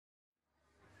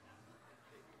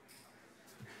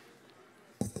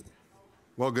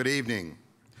Well, good evening.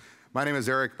 My name is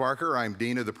Eric Barker. I'm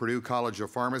Dean of the Purdue College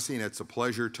of Pharmacy, and it's a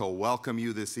pleasure to welcome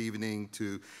you this evening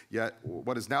to yet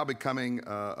what is now becoming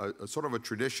a sort of a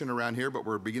tradition around here, but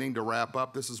we're beginning to wrap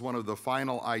up. This is one of the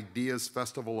final Ideas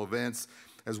Festival events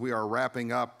as we are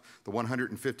wrapping up the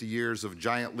 150 years of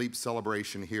Giant Leaps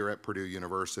celebration here at Purdue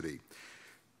University.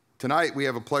 Tonight, we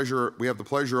have the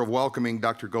pleasure of welcoming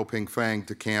Dr. Guoping Feng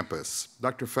to campus.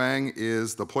 Dr. Feng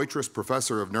is the Poitras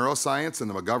Professor of Neuroscience in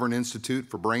the McGovern Institute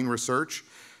for Brain Research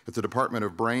at the Department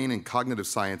of Brain and Cognitive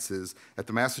Sciences at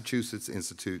the Massachusetts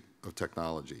Institute of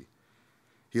Technology.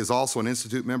 He is also an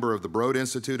institute member of the Broad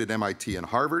Institute at MIT and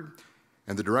Harvard,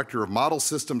 and the Director of Model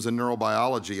Systems and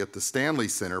Neurobiology at the Stanley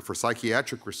Center for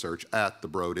Psychiatric Research at the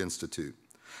Broad Institute.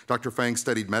 Dr. Feng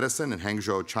studied medicine in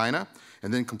Hangzhou, China,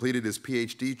 and then completed his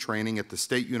PhD training at the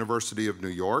State University of New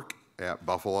York at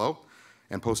Buffalo,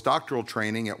 and postdoctoral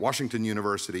training at Washington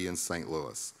University in St.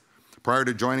 Louis. Prior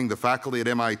to joining the faculty at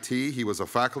MIT, he was a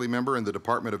faculty member in the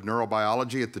Department of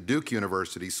Neurobiology at the Duke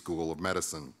University School of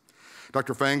Medicine.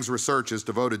 Dr. Feng's research is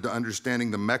devoted to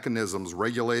understanding the mechanisms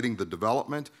regulating the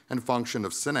development and function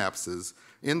of synapses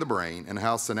in the brain and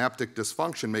how synaptic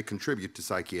dysfunction may contribute to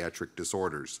psychiatric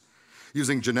disorders.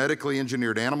 Using genetically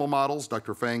engineered animal models,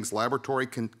 Dr. Feng's laboratory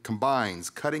combines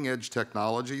cutting-edge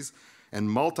technologies and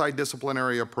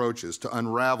multidisciplinary approaches to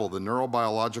unravel the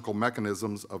neurobiological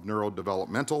mechanisms of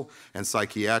neurodevelopmental and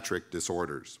psychiatric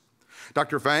disorders.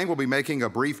 Dr. Feng will be making a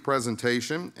brief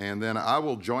presentation, and then I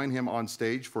will join him on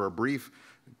stage for a brief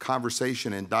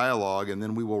conversation and dialogue, and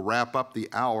then we will wrap up the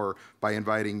hour by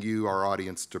inviting you, our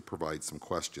audience, to provide some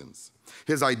questions.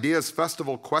 His Ideas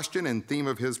Festival question and theme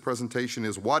of his presentation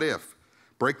is, what if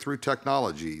breakthrough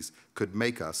technologies could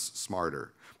make us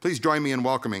smarter? Please join me in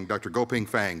welcoming Dr. Guoping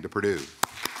Feng to Purdue.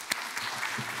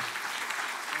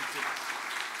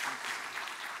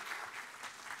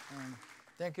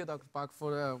 Thank you, Dr. Park,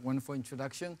 for a wonderful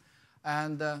introduction.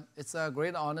 And it's a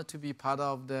great honor to be part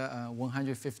of the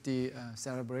 150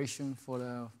 celebration for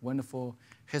the wonderful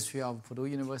history of Purdue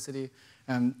University.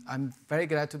 And I'm very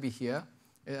glad to be here.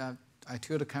 I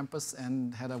toured the campus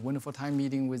and had a wonderful time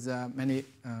meeting with many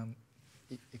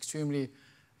extremely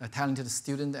talented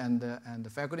students and the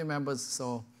faculty members.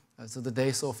 So the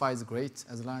day so far is great.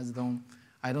 As long as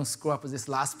I don't screw up this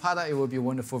last part, it will be a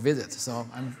wonderful visit. So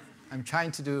I'm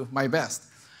trying to do my best.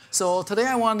 So today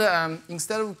I want to,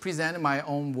 instead of presenting my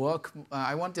own work,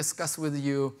 I want to discuss with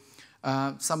you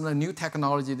some of the new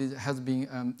technology that has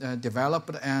been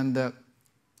developed and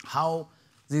how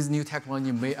this new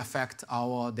technology may affect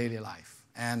our daily life,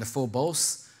 and for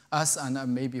both us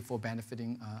and maybe for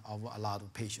benefiting of a lot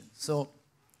of patients. So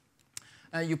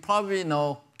you probably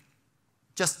know,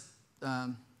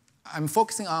 I'm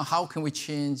focusing on how can we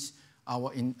change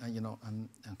our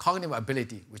cognitive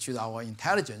ability, which is our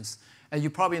intelligence. And you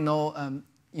probably know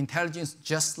intelligence,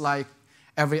 just like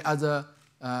every other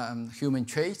human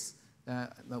trait,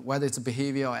 whether it's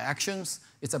behavior or actions,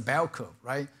 it's a bell curve,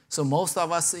 right? So most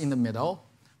of us in the middle,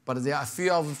 but there are a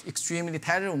few of extremely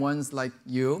talented ones like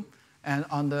you, and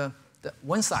on the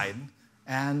one side,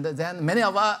 and then many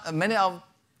of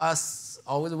us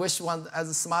always wish one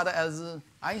as smart as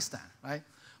Einstein, right?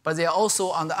 But they are also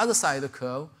on the other side of the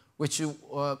curve, which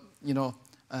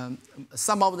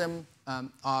some of them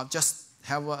are just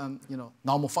have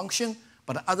normal function,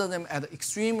 but other than at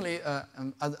extremely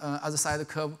other side of the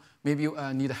curve, maybe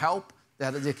need help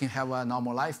that they can have a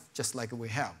normal life just like we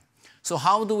have. So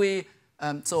how do we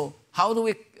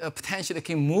potentially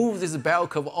can move this bell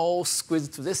curve all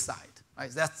squeezed to this side?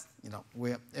 Right? That's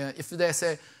if they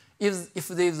say if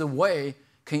there's a way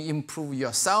can improve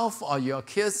yourself or your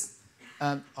kids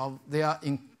of their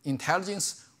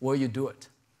intelligence, will you do it?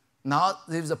 Now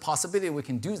there's a possibility we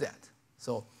can do that.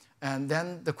 So, and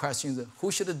then the question is, who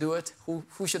should do it,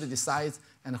 who should decide,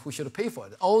 and who should pay for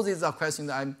it? All these are questions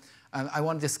I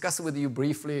want to discuss with you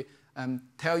briefly and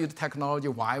tell you the technology,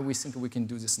 why we think we can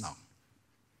do this now.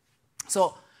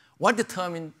 So what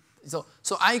determines, so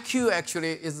IQ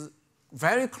actually is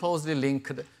very closely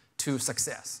linked to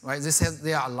success, right?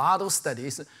 There are a lot of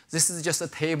studies. This is just a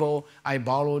table I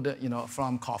borrowed,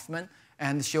 from Kaufman,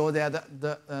 and show that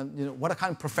what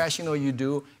kind of professional you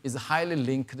do is highly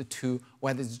linked to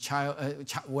whether it's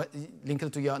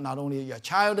linked to not only your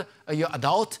child, your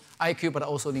adult IQ, but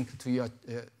also linked to your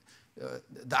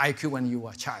the IQ when you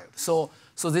were a child. So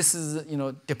this is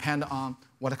depend on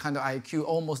what kind of IQ,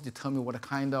 almost determine what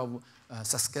kind of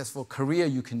successful career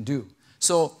you can do.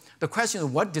 So the question is,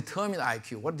 what determines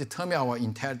IQ? What determines our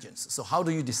intelligence? So how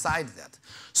do you decide that?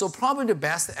 So probably the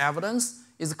best evidence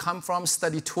is come from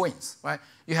study twins, right?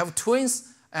 You have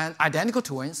twins and identical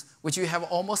twins, which you have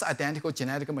almost identical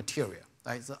genetic material.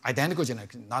 right? It's identical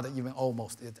genetic, not even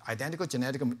almost, it's identical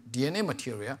genetic DNA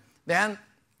material, then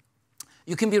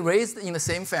you can be raised in the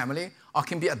same family or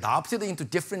can be adopted into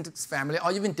different family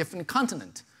or even different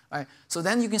continent, right? So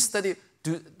then you can study,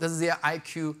 does their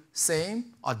IQ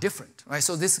same or different, right?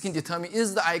 So this can determine,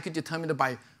 is the IQ determined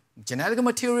by genetic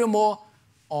material more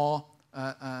or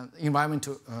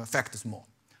environmental factors more?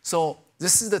 So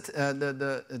this is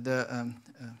the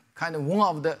kind of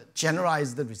one of the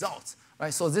generalized results,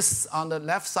 right? So this on the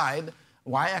left side,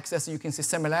 y-axis, you can see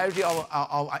similarity of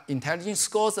intelligence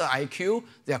scores, IQ,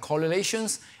 their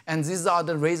correlations, and these are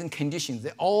the raising conditions.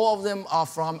 All of them are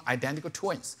from identical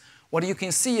twins. What you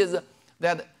can see is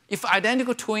that if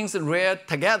identical twins are reared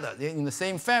together in the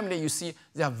same family, you see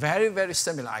they are very, very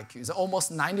similar IQs,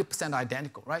 almost 90%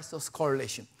 identical, right? So it's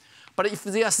correlation. But if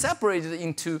they are separated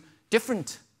into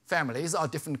different families or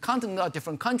different continents or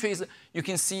different countries, you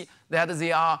can see that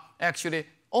they are actually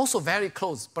also very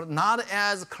close, but not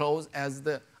as close as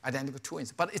the identical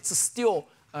twins. But it's still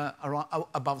around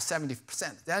above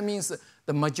 70%. That means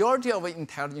the majority of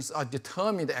intelligence are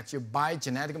determined actually by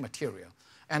genetic material.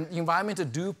 And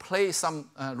environment do play some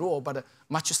role, but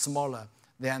much smaller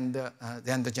than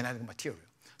the genetic material.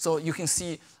 So you can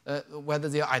see whether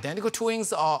they are identical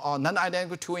twins or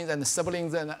non-identical twins and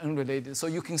siblings and unrelated. So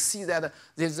you can see that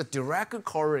there's a direct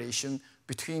correlation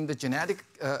between the genetic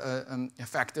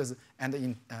factors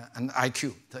and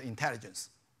IQ, the intelligence.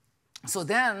 So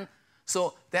then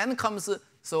comes,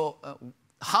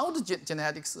 how do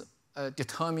genetics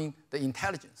determine the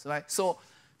intelligence, right? So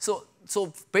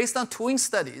based on twin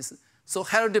studies, so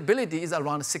heritability is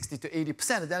around 60 to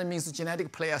 80%. That means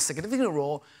genetic play a significant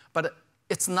role, but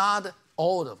it's not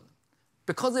all of them.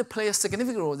 Because they play a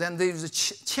significant role, then there's a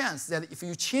chance that if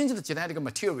you change the genetic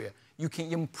material, you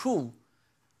can improve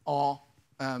or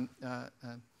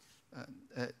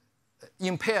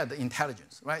impair the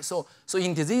intelligence, right? So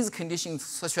in disease conditions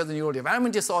such as the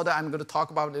neurodevelopment disorder, I'm going to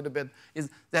talk about a little bit, is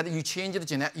that you change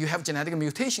the you have genetic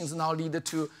mutations now lead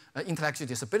to intellectual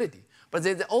disability. But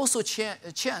there's also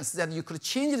a chance that you could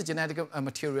change the genetic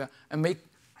material and make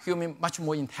human much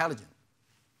more intelligent.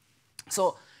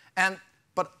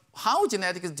 But how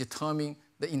genetics determine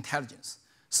the intelligence?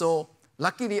 So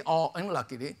luckily or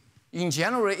unluckily, in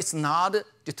general, it's not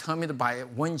determined by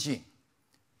one gene.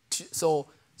 So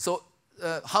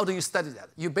how do you study that?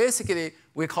 You basically,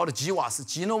 we call it GWAS,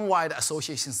 genome-wide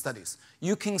association studies.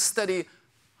 You can study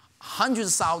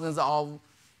hundreds of thousands of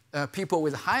people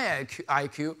with high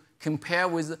IQ compare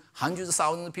with hundreds of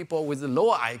thousands of people with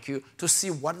lower IQ to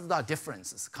see what the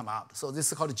differences come out. So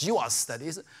this is called GWAS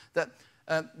studies. That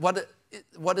what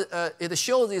it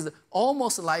shows is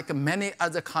almost like many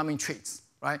other common traits,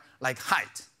 right? Like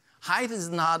height. Height is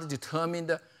not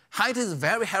determined. Height is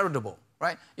very heritable,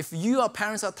 right? If your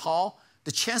parents are tall,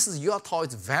 the chances you are tall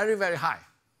is very, very high.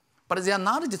 But they are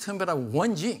not determined by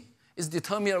one gene. It's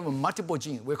determined by multiple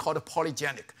genes. We call it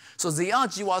polygenic. So there are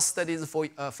GWAS studies for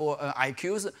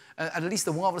IQs. At least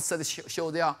one of the studies show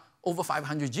there are over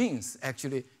 500 genes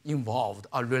actually involved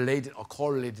or related or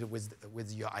correlated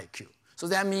with your IQ. So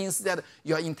that means that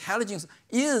your intelligence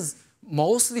is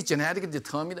mostly genetically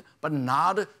determined, but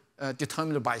not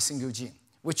determined by a single gene,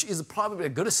 which is probably a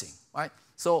good thing, right?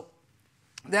 So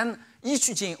then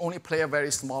each gene only play a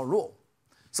very small role.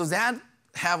 So that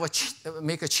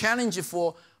make a challenge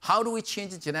for how do we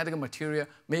change the genetic material,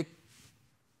 make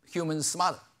humans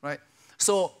smarter, right?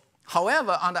 So,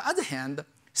 however, on the other hand,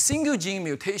 single gene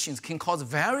mutations can cause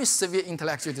very severe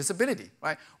intellectual disability,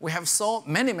 right? We have so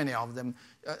many of them,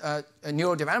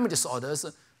 neurodevelopment disorders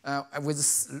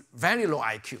with very low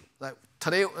IQ. Like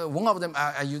today, one of them,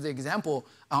 I use the example,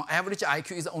 on average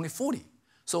IQ is only 40.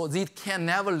 So they can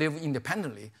never live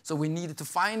independently. So we need to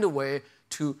find a way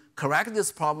to correct this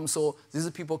problem so these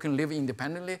people can live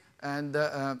independently and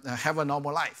have a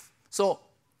normal life. So,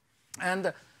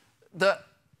 and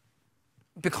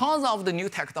because of the new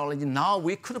technology, now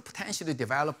we could potentially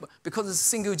develop, because it's a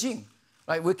single gene,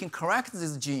 right? We can correct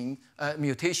this gene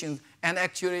mutation and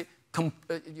actually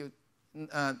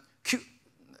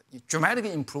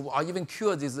dramatically improve or even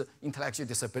cure this intellectual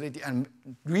disability and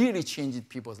really change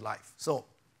people's life. So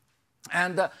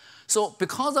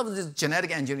because of this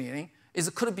genetic engineering,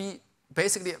 it could be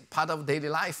basically part of daily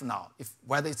life now,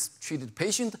 whether it's treated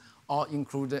patient or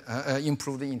improve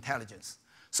the intelligence.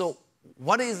 So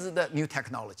what is the new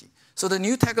technology? So the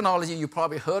new technology you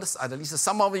probably heard, at least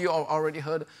some of you already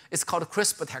heard, it's called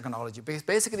CRISPR technology.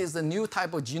 Basically, it's a new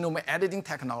type of genome editing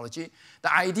technology.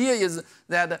 The idea is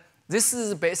that this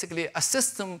is basically a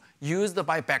system used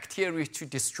by bacteria to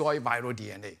destroy viral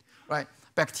DNA, right?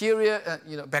 bacteria,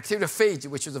 bacteriophage,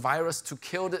 which is a virus to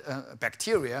kill the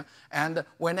bacteria. And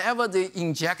whenever they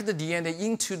inject the DNA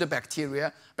into the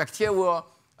bacteria, bacteria will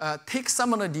take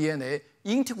some of the DNA,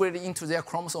 integrate it into their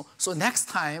chromosome. So next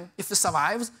time, if it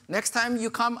survives, next time you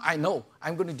come, I know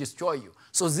I'm going to destroy you.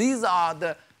 So these are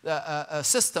the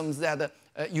systems that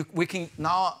we can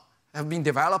now have been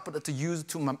developed to use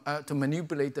to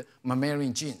manipulate the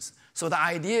mammalian genes. So the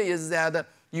idea is that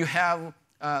you have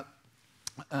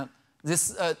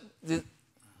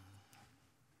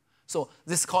so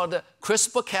this is called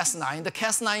CRISPR-Cas9. The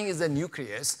Cas9 is a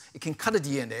nucleus. It can cut the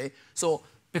DNA. So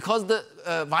because the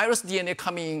virus DNA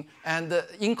coming and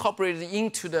incorporated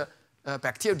into the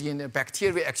bacterial DNA,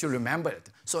 bacteria actually remember it.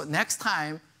 So next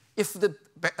time, if the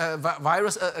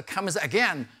virus comes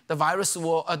again, the virus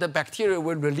will, the bacteria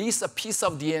will release a piece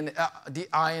of DNA, the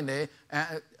RNA,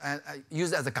 and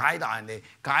use it as a guide RNA,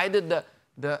 guided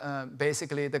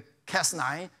basically the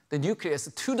Cas9, the nucleus,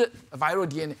 to the viral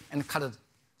DNA and cut it.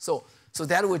 So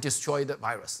that will destroy the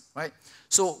virus, right?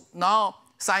 So now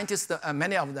scientists,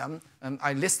 many of them,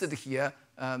 I listed here,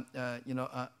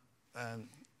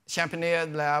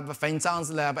 Champagne's lab, Feng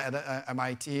Zhang's lab at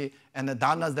MIT, and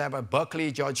Dana's lab at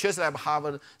Berkeley, George Church's lab at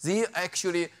Harvard, they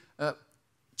actually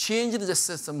changed the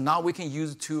system. Now we can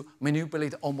use to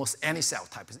manipulate almost any cell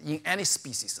type, in any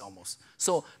species almost.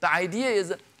 So the idea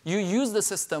is you use the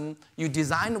system, you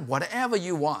design whatever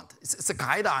you want. It's a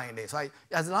guide RNA. So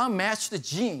as long as you match the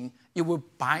gene, it will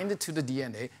bind to the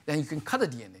DNA, then you can cut the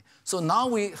DNA. So now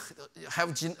we have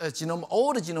genome,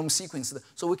 all the genome sequenced,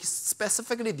 so we can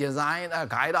specifically design a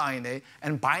guide RNA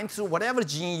and bind to whatever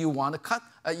gene you want to cut,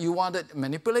 you want to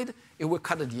manipulate, it will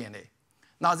cut the DNA.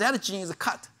 Now that gene is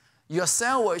cut, your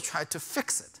cell will try to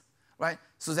fix it, right?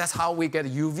 So that's how we get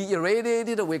UV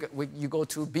irradiated. You go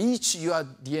to a beach, your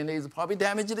DNA is probably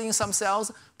damaged in some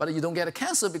cells, but you don't get a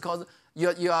cancer because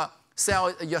your cell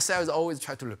is always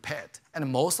trying to repair it.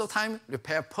 And most of the time,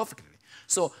 repair perfectly.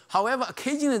 So, however,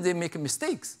 occasionally they make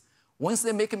mistakes. Once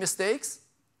they make mistakes,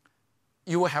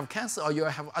 you will have cancer or you will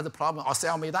have other problems or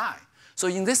cell may die. So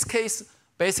in this case,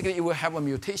 basically you will have a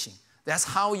mutation. That's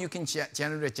how you can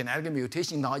generate a genetic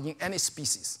mutation now in any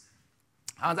species.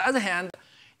 On the other hand,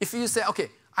 if you say, okay,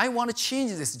 I want to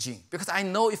change this gene because I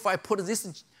know if I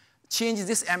change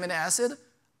this amino acid,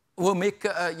 will make,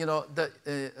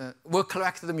 will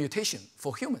correct the mutation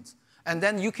for humans. And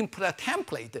then you can put a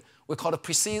template, we call it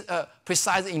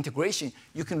precise integration.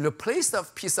 You can replace the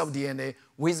piece of DNA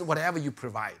with whatever you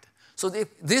provide. So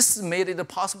this made it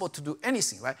possible to do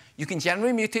anything, right? You can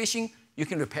generate mutation, you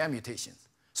can repair mutations.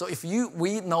 So if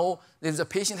we know there's a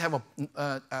patient have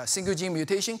a single gene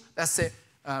mutation, let's say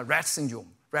Rett syndrome.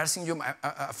 Rett syndrome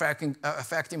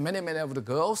affecting many of the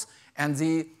girls, and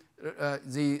they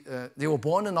were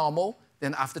born normal,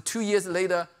 then after 2 years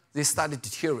later, they started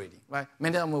deteriorating, right?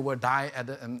 Many of them will die at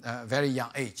a very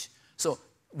young age. So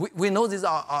we know these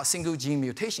are single gene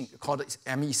mutation called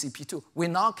MECP2. We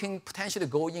now can potentially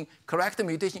go in, correct the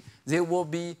mutation, they will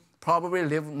be probably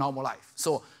live normal life.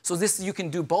 So this you can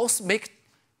do both, make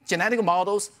genetic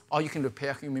models, or you can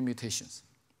repair human mutations.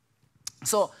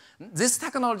 So this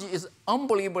technology is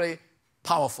unbelievably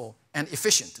powerful and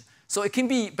efficient. So it can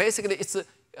be, basically,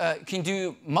 can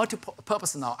do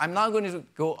multi-purpose now. I'm not going to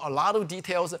go a lot of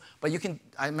details, but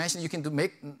I mentioned you can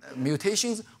make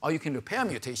mutations or you can repair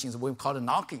mutations, we call it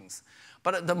knock-ins.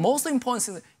 But the most important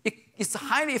thing, it's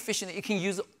highly efficient. It can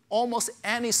use almost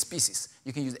any species.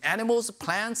 You can use animals,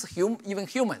 plants, even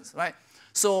humans, right?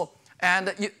 So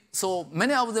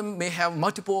many of them may have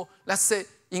multiple, let's say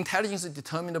intelligence is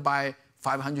determined by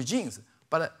 500 genes,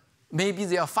 but maybe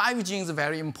there are 5 genes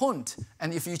very important,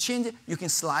 and if you change it, you can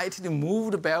slightly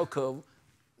move the bell curve,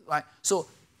 right? So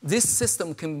this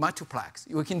system can multiplex.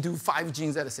 You can do 5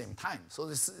 genes at the same time.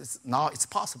 So now it's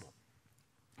possible.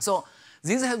 So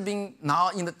this has been now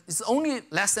it's only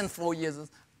less than 4 years,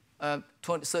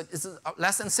 so it's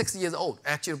less than 6 years old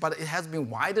actually, but it has been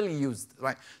widely used,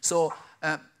 right? So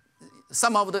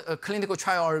some of the clinical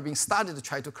trials are being started to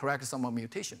try to correct some of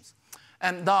mutations.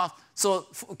 And so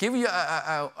give you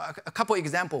a couple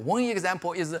examples. One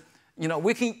example is,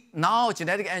 we can now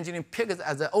genetic engineering pigs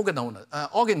as organ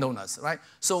donors, right?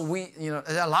 So there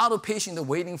are a lot of patients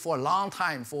waiting for a long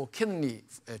time for kidney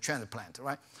transplant,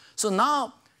 right? So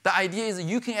now the idea is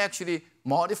you can actually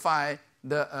modify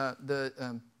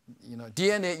the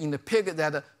DNA in the pig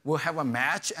that will have a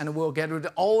match and will get rid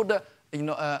of all the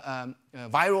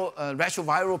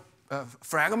retroviral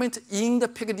fragment in the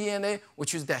pig DNA,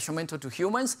 which is detrimental to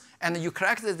humans, and you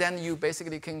correct it, then you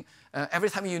basically can, every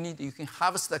time you need, you can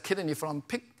harvest the kidney from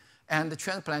pig and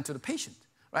transplant to the patient,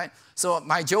 right? So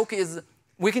my joke is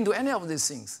we can do any of these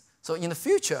things. So in the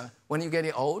future, when you're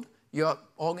getting old, your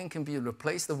organ can be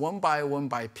replaced one by one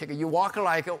by pig. You walk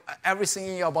like everything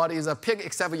in your body is a pig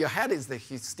except your head is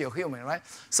still human, right?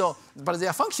 So, but they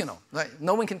are functional, right?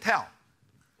 No one can tell.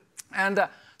 And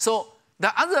so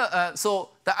the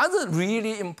other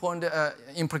really important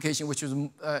implication, which is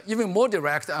even more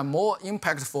direct and more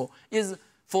impactful, is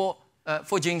for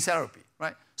gene therapy,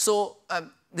 right? So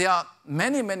there are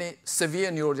many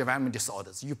severe neurodevelopmental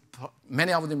disorders.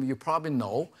 Many of them you probably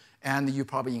know, and you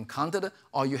probably encountered,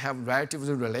 or you have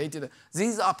relatively related.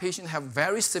 These are patients who have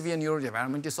very severe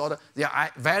neurodevelopmental disorder. They are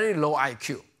very low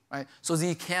IQ, right? So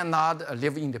they cannot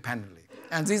live independently.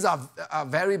 And these are a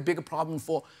very big problem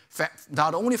for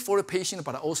not only for the patient,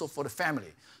 but also for the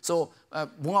family. So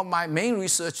one of my main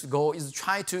research goals is to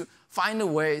try to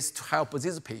find ways to help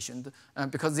these patients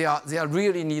because they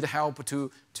really need help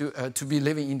to be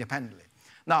living independently.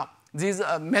 Now, these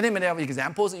are many of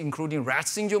examples, including Rett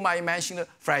syndrome I mentioned,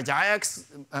 Fragile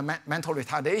X, mental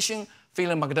retardation,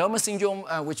 Phelan-McDermid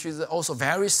syndrome, which is also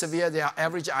very severe. Their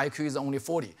average IQ is only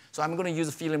 40. So I'm going to use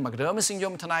Phelan-McDermid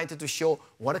syndrome tonight to show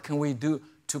what can we do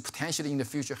to potentially in the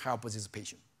future help this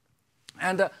patient.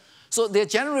 And so their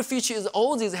general feature is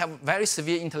all these have very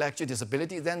severe intellectual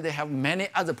disability. Then they have many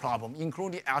other problems,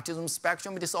 including autism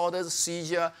spectrum disorders,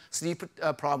 seizure, sleep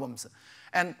problems.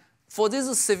 And for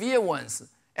these severe ones,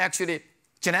 actually,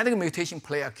 genetic mutation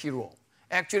play a key role.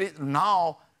 Actually,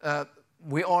 now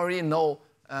we already know,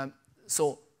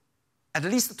 so at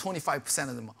least 25%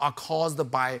 of them are caused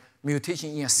by mutation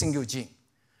in a single gene.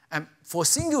 And for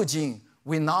single gene,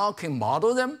 we now can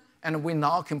model them, and we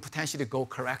now can potentially go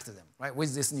correct them, right,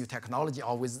 with this new technology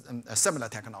or with similar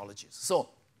technologies. So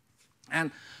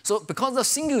because of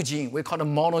single gene, we call it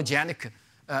monogenic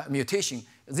mutation.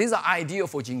 These are ideal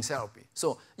for gene therapy.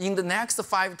 So in the next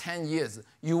 5-10 years,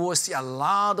 you will see a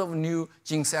lot of new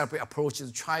gene therapy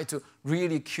approaches to try to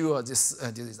really cure this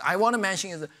disease. I want to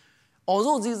mention is,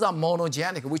 although these are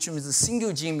monogenic, which means a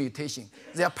single gene mutation,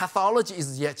 their pathology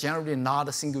is yet generally not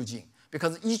a single gene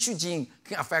because each gene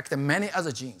can affect many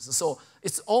other genes. So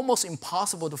it's almost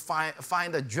impossible to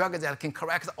find a drug that can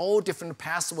correct all different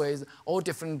pathways, all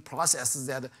different processes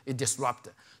that it disrupts.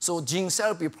 So gene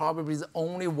therapy probably is the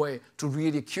only way to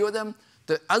really cure them.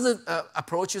 The other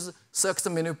approaches, circuit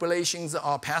manipulations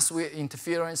or pathway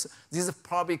interference, these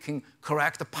probably can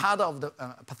correct part of the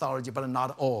pathology, but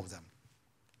not all of them.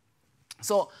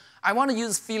 So I want to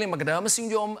use Phelan-McDermid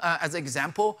syndrome as an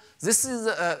example. This is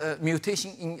a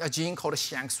mutation in a gene called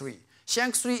SHANK3.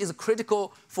 SHANK3 is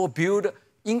critical for build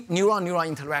neuron-neuron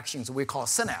interactions we call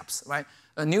synapse, right?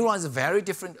 A neuron is very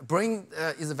different, brain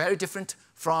is very different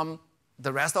from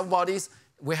the rest of bodies.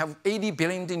 We have 80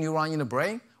 billion neurons in the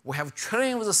brain. We have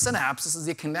trillions of synapses,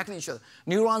 they connect each other.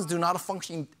 Neurons do not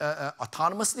function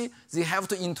autonomously. They have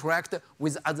to interact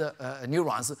with other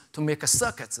neurons to make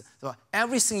circuits. So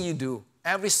everything you do,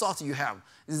 every thought you have,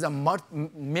 these are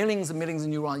millions of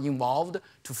neurons involved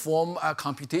to form a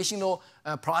computational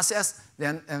process,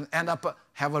 then end up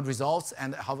have a results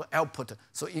and have an output.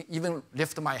 So even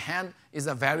lift my hand is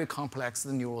a very complex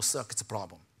neural circuits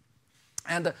problem.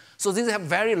 And so these have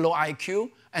very low IQ,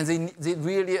 and they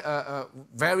really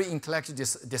very intellectually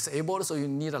disabled, so you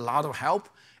need a lot of help.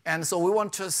 And so we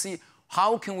want to see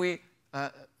how can we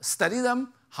study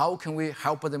them, how can we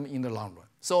help them in the long run.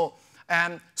 So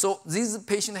these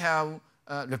patients have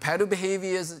repetitive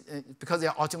behaviors because they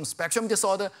are autism spectrum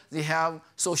disorder, they have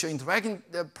social interaction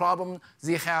problem,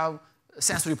 they have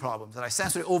sensory problems. Like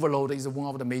sensory overload is one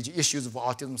of the major issues for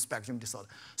autism spectrum disorder.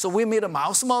 So we made a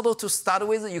mouse model to start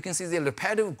with. You can see they're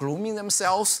repetitive grooming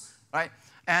themselves, right?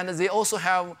 And they also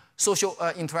have social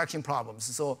interaction problems.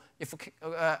 So if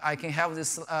I can have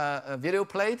this video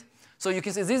played. So you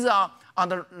can see these are, on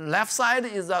the left side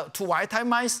is 2 wild-type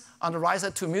mice, on the right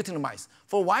side 2 mutant mice.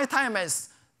 For wild-type mice,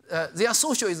 their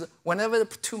social is whenever they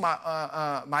put 2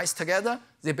 mice together,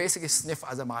 they basically sniff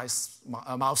other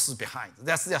mouses behind.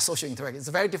 That's their social interaction. It's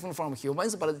very different from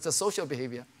humans, but it's a social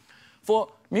behavior.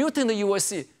 For mutant, you will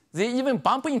see they even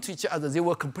bump into each other. They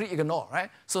will completely ignore, right?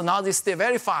 So now they stay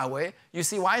very far away. You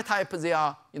see wild-type, they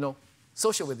are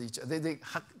social with each other. They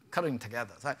cuddling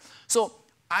together, right? So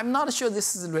I'm not sure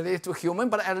this is related to human,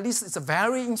 but at least it's a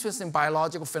very interesting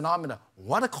biological phenomenon.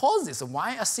 What causes this?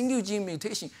 Why a single gene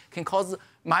mutation can cause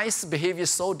mice behavior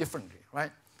so differently,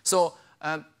 right? So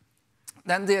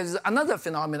then there's another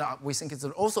phenomenon we think is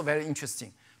also very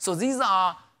interesting. So these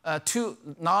are 2,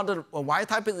 now the wild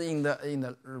type is on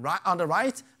the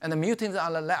right and the mutant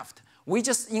on the left. We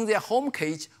just, in their home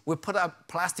cage, we put a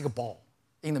plastic ball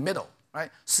in the middle, right?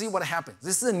 See what happens.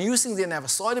 This is a new thing, they never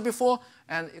saw it before,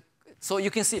 and so you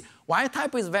can see wild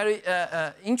type is very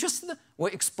interested.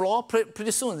 We explore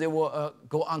pretty soon. They will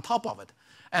go on top of it.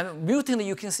 And mutant,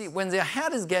 you can see when their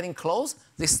head is getting close,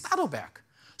 they startle back.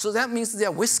 So that means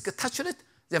their whisk touched it,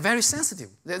 they're very sensitive.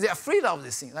 They're afraid of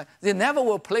this thing. Right? They never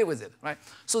will play with it. Right?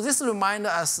 So this reminds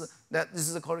us that this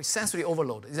is called sensory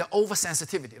overload. It's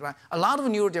oversensitivity. Right? A lot of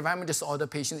neurodevelopmental disorder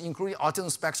patients, including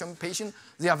autism spectrum patients,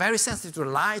 they are very sensitive to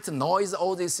light, noise,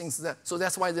 all these things. So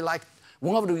that's why they like,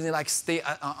 one of the reasons they like stay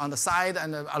on the side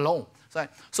and alone.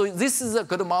 So this is a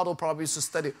good model probably to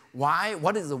study why,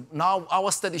 now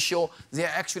our studies show they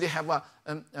actually have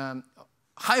a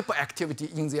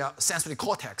hyperactivity in their sensory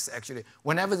cortex, actually.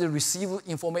 Whenever they receive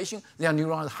information, their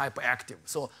neurons are hyperactive.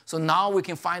 So now we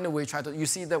can find a way, you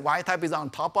see the Y type is on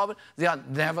top of it, they are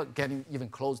never getting even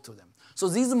close to them. So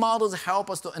these models help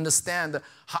us to understand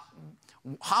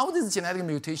how these genetic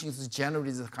mutations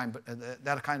generate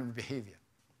that kind of behavior.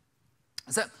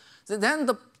 So then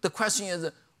the question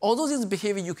is, although this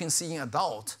behavior you can see in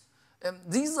adults,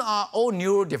 these are all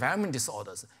neurodevelopment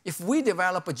disorders. If we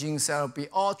develop a gene therapy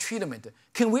or treatment,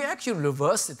 can we actually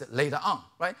reverse it later on,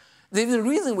 right? There's a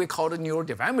reason we call it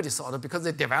neurodevelopment disorder because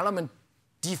the development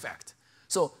defect.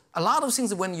 So a lot of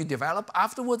things when you develop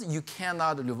afterwards, you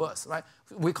cannot reverse, right?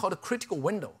 We call it critical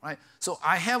window, right? So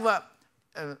I have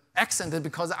an accent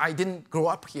because I didn't grow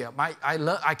up here.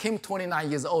 I came 29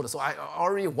 years old, so I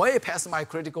already way past my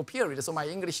critical period, so my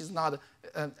English is not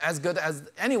as good as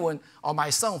anyone or my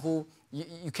son who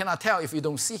you cannot tell if you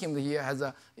don't see him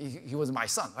here he was my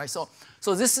son, right? So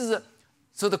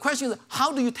the question is,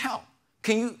 how do you tell?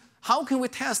 How can we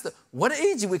test what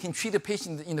age we can treat a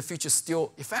patient in the future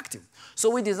still effective? So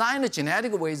we designed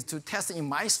genetic ways to test in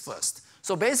mice first.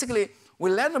 So basically,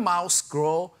 we let the mouse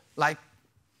grow like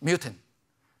mutant.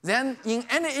 Then in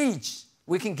any age,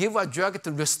 we can give a drug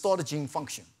to restore the gene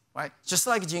function, right? Just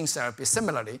like gene therapy,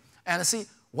 similarly, and see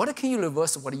what can you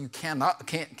reverse, what you cannot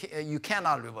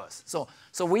reverse.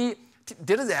 So we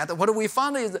did that. What we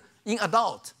found is in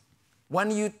adult,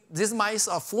 when these mice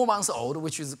are 4 months old,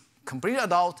 which is complete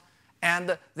adult,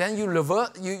 and then you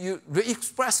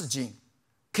re-express the gene,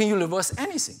 can you reverse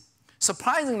anything?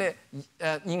 Surprisingly,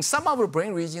 in some of the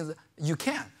brain regions, you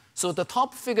can. So the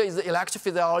top figure is the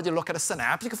electrophysiology, look at the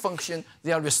synaptic function,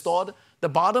 they are restored. The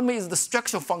bottom is the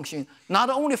structural function. Not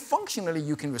only functionally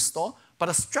you can restore,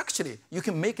 but structurally you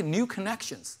can make new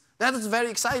connections. That is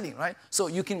very exciting, right? So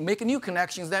you can make new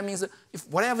connections. That means if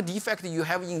whatever defect you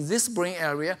have in this brain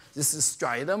area, this is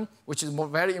striatum, which is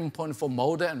very important for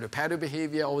motor and repetitive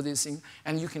behavior, all these things,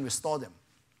 and you can restore them.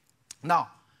 Now,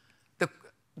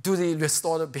 do they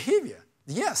restore the behavior?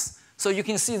 Yes. So you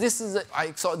can see this is,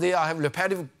 they have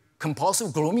repetitive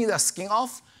compulsive grooming their skin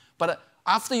off, but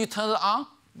after you turn it on,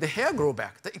 the hair grow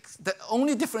back. The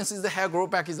only difference is the hair grow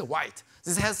back is white.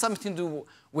 This has something to do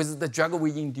with the drug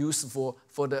we induce for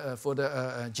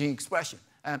the gene expression.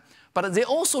 But they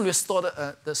also restore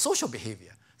the social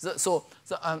behavior.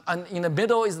 And in the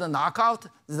middle is the knockout.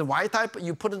 This is the Y type.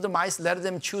 You put the mice, let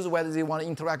them choose whether they want to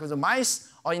interact with the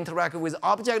mice or interact with the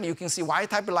object. You can see Y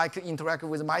type like interact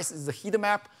with the mice is the heat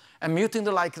map, and mutant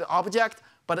like the object.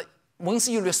 But once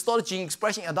you restore the gene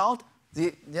expression in adult,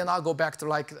 they now go back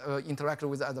to interact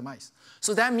with the other mice.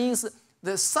 So that means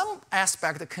there's some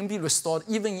aspect that can be restored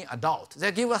even in adult.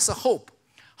 That gives us a hope.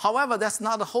 However, that's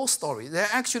not the whole story. There are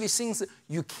actually things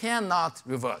you cannot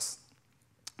reverse.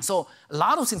 So a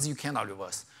lot of things you cannot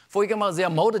reverse. For example, there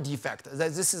are motor defect.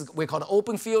 This is we call the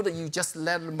open field. You just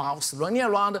let the mouse running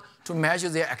around to measure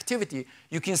their activity.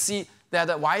 You can see that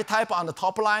the Y type on the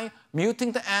top line,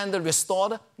 mutant and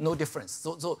restored, no difference.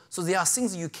 So there are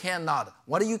things you cannot.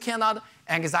 What you cannot?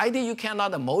 Anxiety you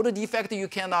cannot. Motor defect you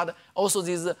cannot. Also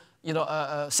these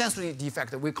sensory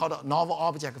defect we call it novel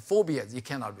object phobias you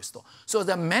cannot restore. So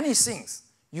there are many things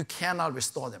you cannot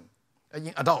restore them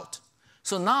in adult.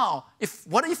 So now,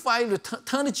 what if I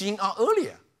turn the gene on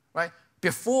earlier, right?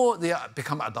 Before they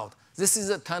become adult. This is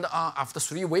turned on after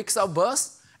 3 weeks of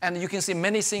birth. And you can see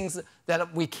many things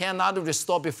that we cannot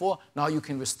restore before, now you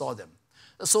can restore them.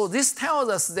 So this tells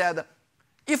us that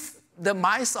if the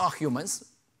mice are humans,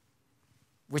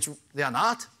 which they are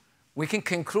not, we can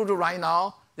conclude right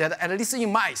now that at least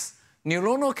in mice,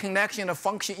 neuronal connection and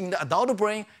function in the adult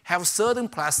brain have certain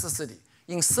plasticity.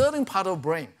 In certain part of the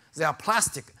brain, they are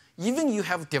plastic. Even you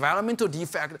have developmental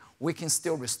defect, we can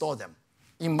still restore them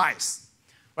in mice,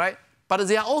 right? But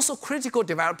there are also critical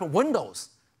development windows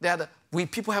that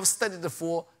people have studied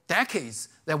for decades,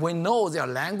 that we know their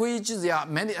language, there are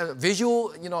many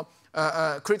visual,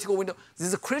 critical windows.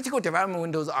 These critical development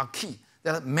windows are key.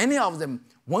 There are many of them,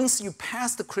 once you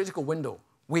pass the critical window,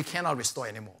 we cannot restore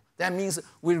anymore. That means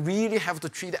we really have to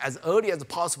treat it as early as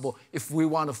possible if we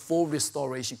want a full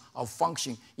restoration of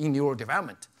function in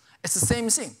neurodevelopment. It's the same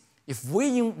thing. If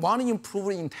we want to improve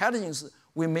intelligence,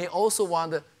 we may also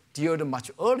want to deal with it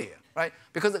much earlier, right?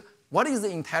 Because what is the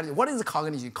intelligence? What is the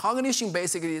cognition? Cognition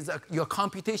basically is your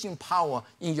computation power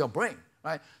in your brain,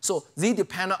 right? So they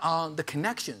depend on the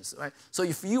connections, right? So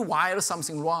if you wire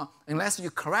something wrong, unless you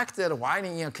correct that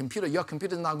wiring in your computer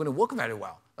is not going to work very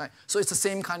well, right? So it's the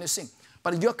same kind of thing.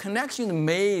 But your connection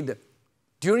made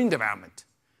during development,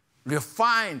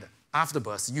 refined after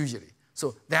birth usually.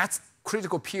 So that's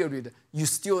critical period. You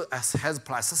still has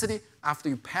plasticity. After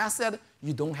you pass that,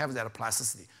 you don't have that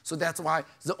plasticity. So that's why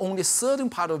the only certain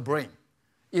part of the brain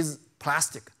is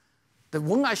plastic. The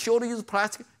one I showed you is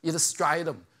plastic is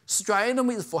striatum.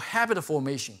 Striatum is for habit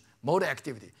formation, motor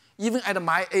activity. Even at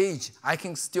my age, I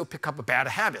can still pick up a bad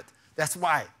habit. That's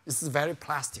why this is very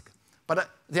plastic. But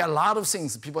there are a lot of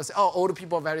things. People say, oh, older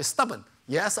people are very stubborn.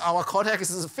 Yes, our cortex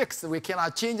is fixed. We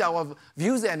cannot change our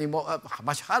views anymore.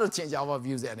 Much harder to change our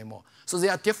views anymore. So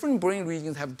there are different brain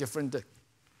regions have different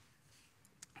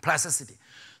plasticity.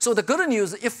 So the good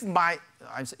news, if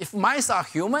mice are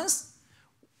humans,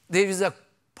 there is a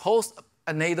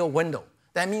postnatal window.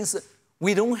 That means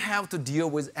we don't have to deal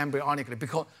with embryonically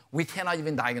because we cannot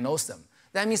even diagnose them.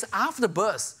 That means after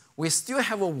birth, we still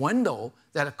have a window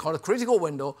that is called a critical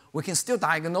window. We can still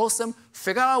diagnose them,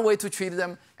 figure out a way to treat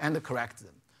them, and correct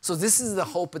them. So this is the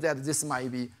hope that this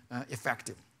might be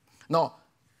effective. Now,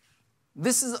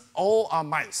 this is all our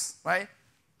mice, right?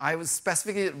 I was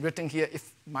specifically written here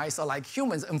if mice are like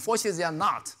humans. Unfortunately, they are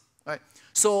not, right?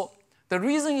 So the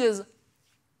reason is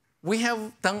we have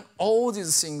done all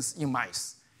these things in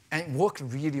mice and worked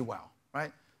really well,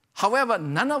 right? However,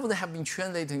 none of them have been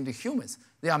translated into humans.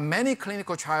 There are many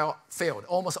clinical trials failed,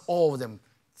 almost all of them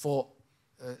for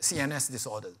CNS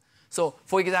disorders. So,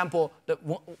 for example,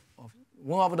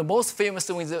 one of the most famous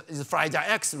ones is Fragile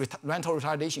X, mental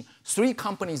retardation. 3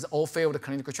 companies all failed the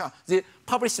clinical trial. They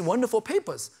published wonderful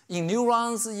papers in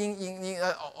neurons, in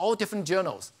all different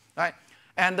journals, right?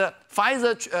 And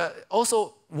Pfizer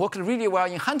also worked really well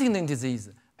in Huntington disease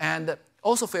and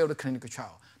also failed the clinical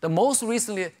trial. The most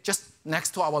recently, just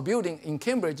next to our building in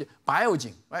Cambridge,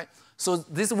 Biogen, right? So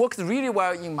this worked really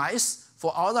well in mice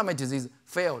for Alzheimer's disease,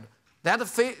 failed. That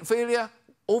failure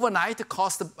overnight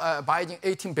cost Biogen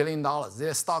 $18 billion.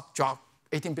 Their stock dropped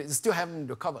 $18 billion, still haven't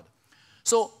recovered.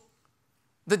 So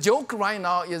the joke right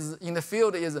now is in the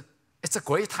field is it's a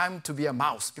great time to be a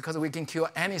mouse because we can cure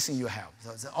anything you have,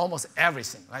 so it's almost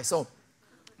everything, right? So,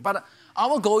 but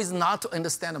our goal is not to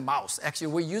understand a mouse. Actually,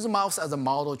 we use a mouse as a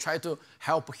model, try to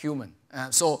help human.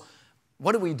 So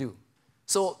what do?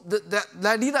 So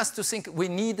that leads us to think we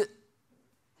need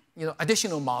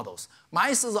additional models.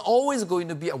 Mice is always going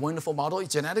to be a wonderful model.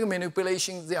 It's genetic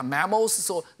manipulation. They are mammals,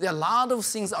 so there are a lot of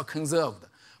things are conserved.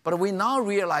 But we now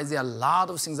realize there are a lot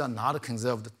of things are not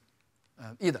conserved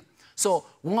either. So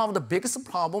one of the biggest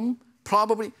problem,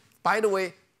 probably, by the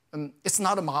way, it's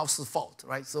not a mouse's fault,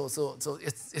 right? So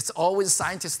it's always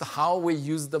scientists how we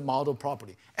use the model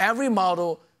properly. Every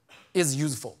model is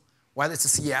useful. Whether it's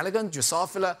C. elegans,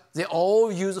 Drosophila, they're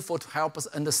all useful to help us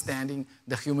understanding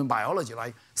the human biology.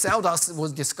 Like cell dust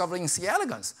was discovered in C.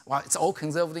 elegans. Well, it's all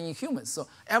conserved in humans. So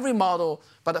every model,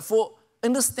 but for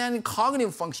understanding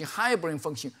cognitive function, higher brain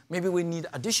function, maybe we need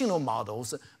additional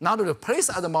models, not to replace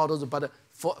other models, but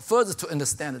for further to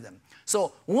understand them.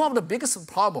 So one of the biggest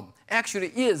problems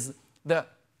actually is the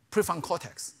prefrontal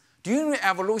cortex. During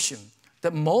evolution,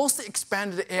 the most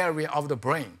expanded area of the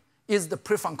brain is the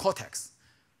prefrontal cortex.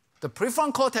 The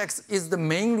prefrontal cortex is the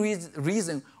main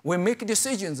reason we make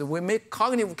decisions, we make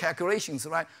cognitive calculations,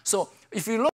 right? So if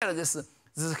you look at this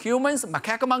humans,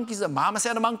 macaque monkeys,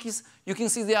 marmoset monkeys, you can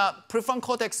see their prefrontal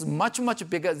cortex is much, much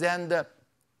bigger than the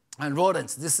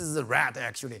rodents. This is the rat,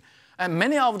 actually. And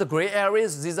many of the gray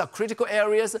areas, these are critical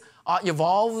areas, are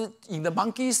evolved in the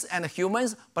monkeys and the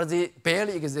humans, but they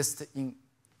barely exist in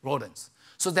rodents.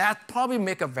 So that probably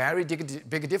make a very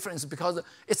big difference because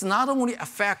it's not only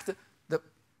affect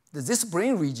this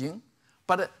brain region,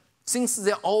 but since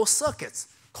they're all circuits,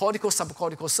 cortical,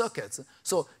 subcortical circuits,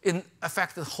 so it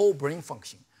affects the whole brain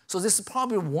function. So this is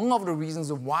probably one of the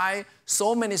reasons why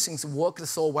so many things work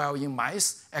so well in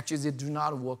mice. Actually, they do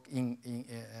not work in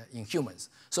humans.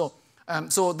 So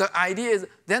the idea is,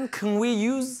 then can we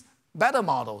use better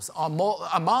models or more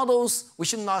models? We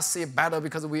should not say better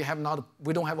because we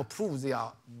don't have a proof they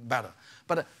are better.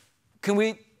 But can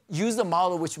we use the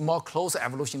model which more close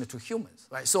evolution to humans,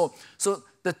 right? So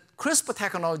the CRISPR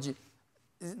technology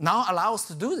now allows us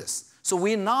to do this. So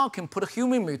we now can put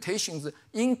human mutations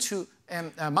into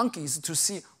monkeys to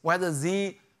see whether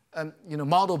they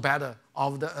model better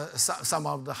of some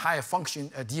of the higher function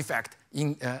defect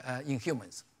in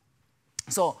humans.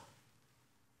 So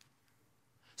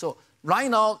right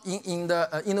now in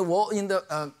the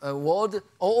world,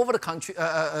 all over the country,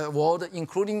 world,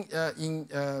 including in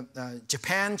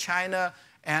Japan, China,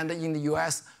 and in the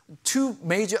US, 2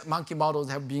 major monkey models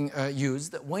have been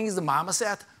used. One is the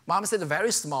marmoset. Marmoset is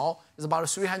very small. It's about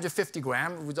 350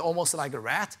 grams, with almost like a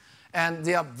rat. And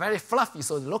they are very fluffy,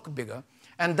 so they look bigger.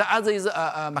 And the other is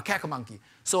a macaque monkey.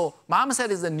 So marmoset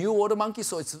is a new water monkey,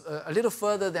 so it's a little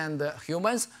further than the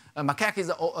humans. Macaque is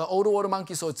an older water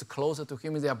monkey, so it's closer to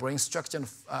humans. Their brain structure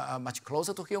much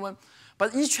closer to human.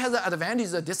 But each has an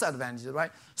advantage and disadvantage,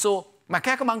 right? So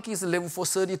macaque monkeys live for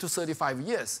 30 to 35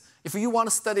 years. If you want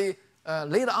to study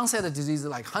later onset disease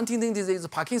like Huntington disease,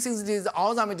 Parkinson's disease,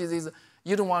 Alzheimer's disease,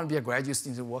 you don't want to be a graduate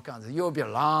student to work on it. You will be a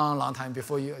long, long time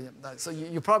before you, so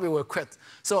you probably will quit.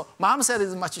 So marmoset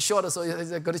is much shorter, so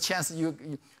there's a good chance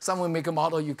someone make a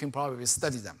model, you can probably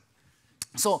study them.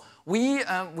 So we,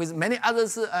 with many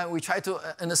others, we try to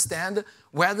understand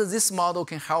whether this model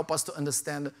can help us to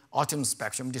understand autism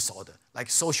spectrum disorder, like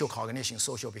social cognition,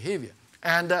 social behavior.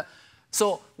 And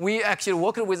so we actually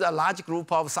worked with a large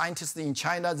group of scientists in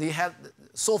China. They had,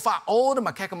 so far, all the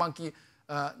macaque monkey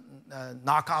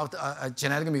knockout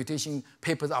genetic mutation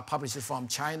papers are published from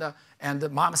China, and the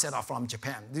marmoset are from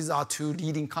Japan. These are 2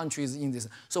 leading countries in this.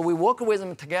 So we work with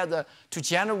them together to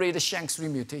generate a SHANK3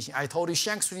 mutation. I told you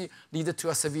SHANK3 leads to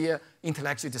a severe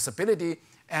intellectual disability.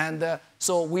 And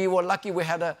so we were lucky we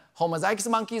had homozygous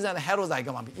monkeys and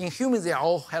heterozygous monkeys. In humans, they are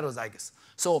all heterozygous.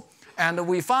 So, and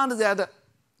we found that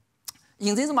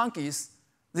in these monkeys,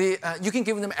 you can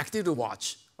give them activity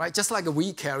watch. Right? Just like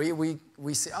we carry,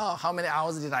 we say, oh, how many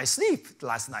hours did I sleep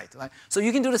last night? Right? So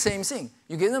you can do the same thing.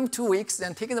 You give them 2 weeks,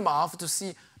 then take them off to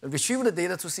see, retrieve the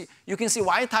data to see. You can see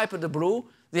white type of the blue.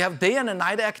 They have day and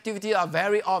night activity are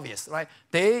very obvious. Right?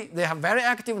 They have very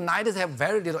active, night they have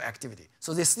very little activity.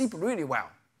 So they sleep really well.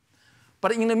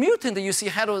 But in the mutant, you see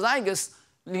heterozygous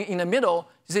in the middle,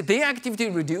 you see day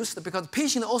activity reduced because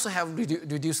patients also have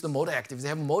reduced the motor activity. They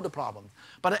have motor problems.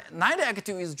 But night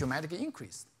activity is dramatically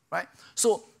increased. Right?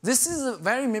 So this is a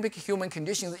very mimic human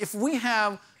condition. If we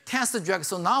have tested drugs,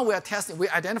 so now we are testing, we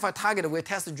identify target, we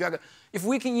test the drug. If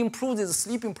we can improve this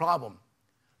sleeping problem,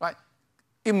 right,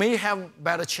 it may have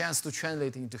better chance to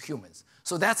translate into humans.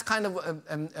 So that's kind of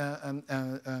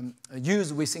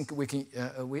use we think we can,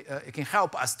 it can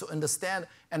help us to understand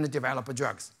and develop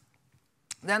drugs.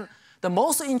 Then the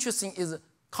most interesting is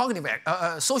cognitive,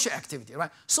 social activity,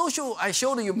 right? Social, I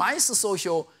showed you mice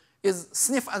social is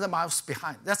sniff other mouse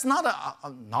behind. That's not a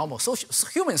normal social,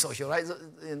 human social, right?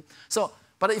 So,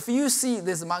 but if you see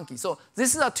this monkey, so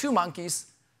these are 2 monkeys.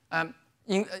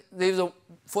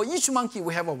 For each monkey,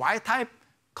 we have a wild type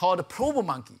called a probe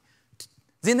monkey.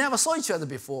 They never saw each other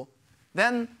before.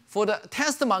 Then for the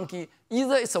test monkey,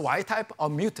 either it's a wild type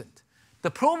or mutant. The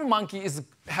probe monkey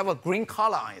have a green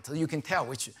color on it, so you can tell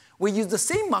which. We use the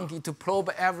same monkey to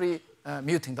probe every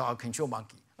mutant or control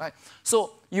monkey. Right?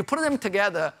 So you put them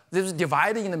together, they're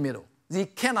divided in the middle. They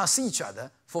cannot see each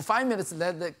other. For 5 minutes,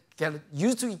 let them get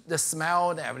used to the smell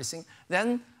and everything.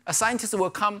 Then a scientist will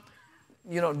come,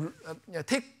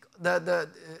 take the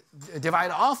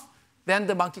divider off, then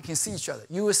the monkey can see each other.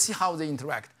 You will see how they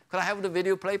interact. Could I have the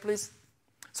video play, please?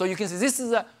 So you can see this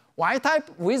is a Y type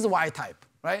with Y type,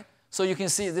 right? So you can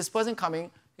see this person coming,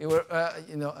 it will,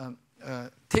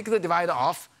 take the divider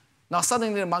off. Now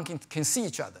suddenly the monkey can see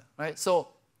each other, right? So,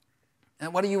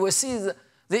 and what you will see is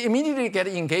they immediately get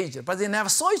engaged, but they never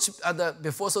saw each other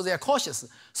before, so they are cautious.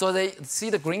 So they see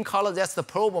the green color, that's the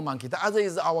probe monkey. The other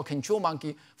is our control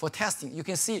monkey for testing. You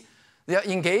can see they are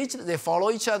engaged, they follow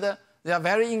each other, they are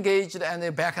very engaged, and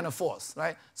they're back and forth,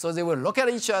 right? So they will look at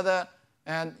each other,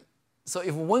 and so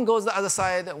if one goes the other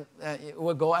side, it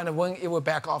will go, and one it will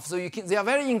back off. So they are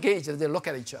very engaged, they look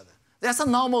at each other. That's a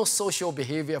normal social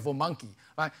behavior for monkey,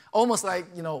 right? Almost like,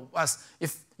 us.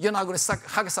 If you're not going to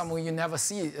hug someone you never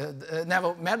see,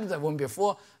 never met that one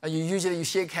before, you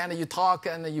shake hands, you talk,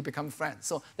 and you become friends.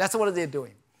 So that's what they're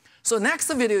doing. So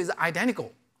next video is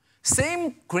identical.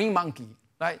 Same green monkey,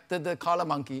 right? The color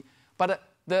monkey, but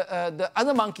the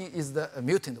other monkey is the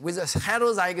mutant with a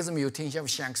heterozygous mutation of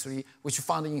SHANK3, which is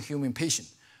found in human patient.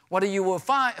 What you will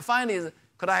find is,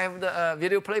 could I have the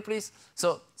video play, please?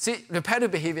 So see, repetitive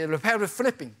behavior, repetitive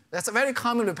flipping. That's a very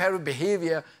common repetitive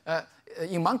behavior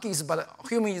in monkeys, but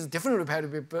humans use different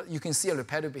repetitive, but you can see a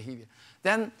repetitive behavior.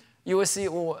 Then you will see,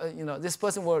 this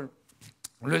person will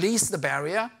release the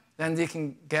barrier, then they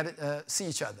can see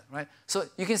each other, right? So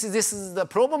you can see this is the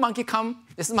probe monkey come,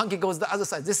 this monkey goes the other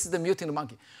side. This is the mutant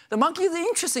monkey. The monkey is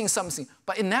interested in something,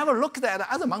 but it never looked at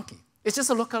the other monkey. It's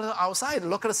just a look at the outside,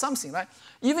 look at something, right?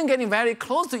 Even getting very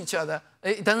close to each other,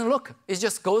 it doesn't look. It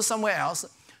just goes somewhere else.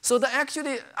 So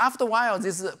actually, after a while,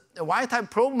 this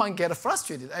wild-type probe monkey get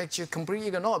frustrated, actually completely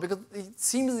ignored, because it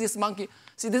seems this monkey,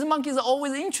 this monkey is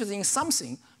always interested in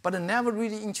something, but never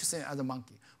really interested as a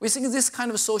monkey. We think this kind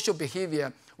of social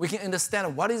behavior, we can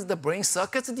understand what is the brain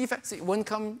circuits defect. See, when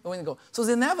come, when go. So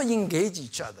they never engage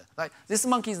each other. Right? This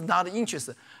monkey is not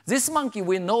interested. This monkey,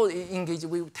 we know engage,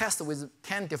 we test with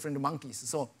 10 different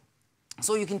monkeys.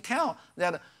 So you can tell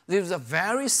that there's a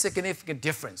very significant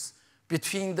difference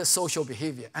between the social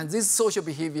behavior. And this social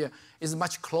behavior is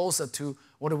much closer to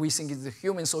what we think is the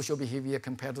human social behavior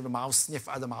compared to the mouse sniff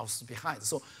other mouse behind.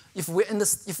 So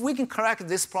if we can correct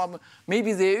this problem,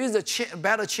 maybe there is a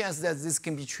better chance that this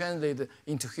can be translated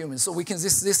into humans. So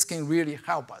this can really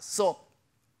help us. So,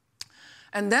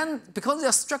 and then because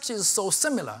their structure is so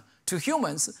similar to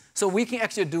humans, so we can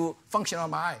actually do functional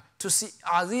MRI to see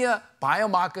are there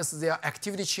biomarkers, their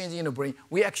activity changing in the brain.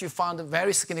 We actually found a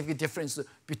very significant difference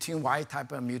between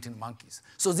wild-type and mutant monkeys.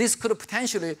 So this could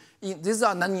potentially, these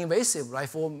are non-invasive, right?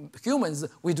 For humans,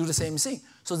 we do the same thing.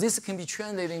 So this can be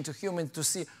translated into humans to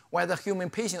see whether human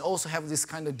patients also have this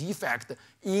kind of defect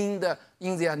in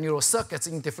their neural circuits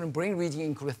in different brain regions,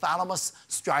 including thalamus,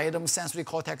 striatum, sensory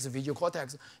cortex, visual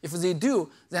cortex. If they do,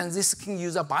 then this can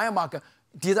use a biomarker.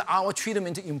 Did our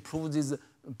treatment improve this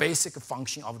basic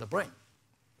function of the brain?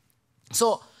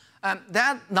 So these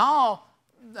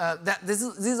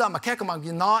are macaque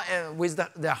monkeys. Now, with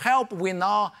their help, we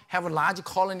now have a large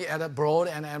colony at Broad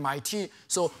and MIT.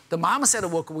 So the marmoset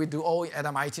work we do all at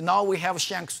MIT. Now we have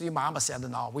Shank3 marmoset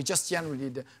now. We just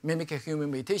generated mimic a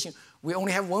human mutation. We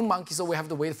only have one monkey, so we have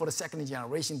to wait for the second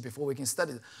generation before we can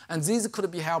study it. And these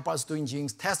could be help us doing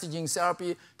genes, test gene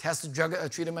therapy, test drug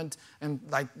treatment, and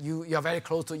like you are very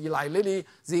close to Eli Lilly.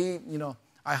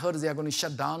 I heard they are going to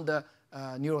shut down the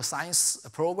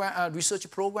neuroscience program, research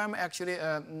program, actually,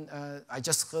 I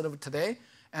just heard of it today.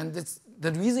 And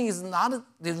the reason is not,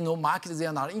 there's no market, they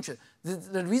are not interested.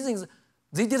 The reason is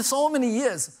they did so many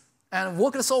years and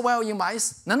worked so well in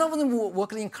mice. None of them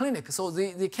worked in clinic, so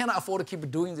they cannot afford to keep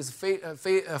doing these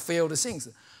failed things.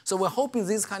 So we're hoping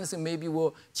this kind of thing maybe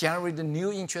will generate a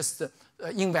new interest,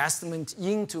 investment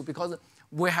into, because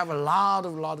we have a lot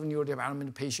of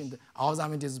neurodevelopmental patients,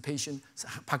 Alzheimer's disease patients,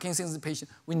 Parkinson's patients.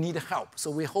 We need help.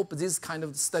 So we hope this kind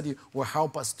of study will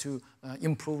help us to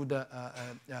improve the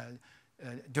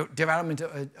development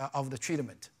of the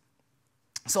treatment.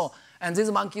 So, and these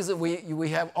monkeys, we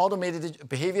have automated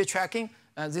behavior tracking.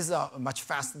 These are much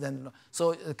faster than,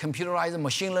 so computerized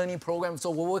machine learning program. So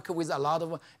we work with a lot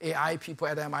of AI people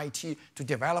at MIT to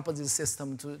develop this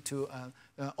system to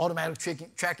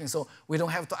automatic tracking. So we don't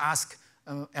have to ask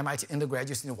MIT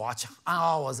undergraduates to watch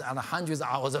hours and hundreds of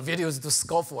hours of videos to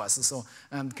score for us. So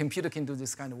computer can do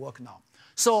this kind of work now.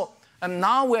 So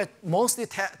now we're mostly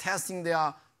testing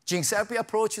their gene therapy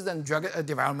approaches and drug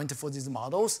development for these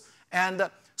models. And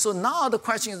so now the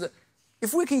question is,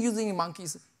 if we can use it in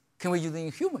monkeys, can we use it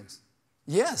in humans?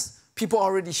 Yes, people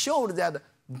already showed that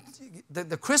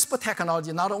the CRISPR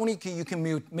technology, not only can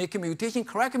you make a mutation,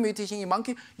 correct a mutation in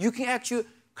monkey, you can actually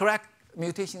correct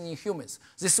mutation in humans.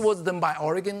 This was done by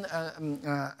Oregon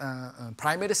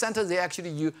Primate Center. They actually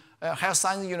use Health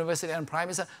Science University and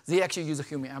Primate Center. They actually use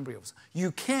human embryos.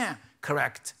 You can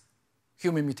correct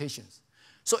human mutations.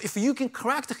 So if you can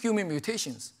correct human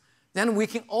mutations, then we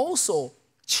can also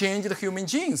change the human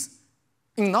genes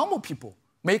in normal people,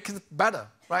 make it better,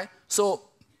 right? So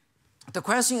the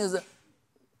question is,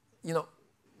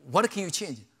 what can you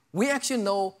change? We actually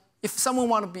know if someone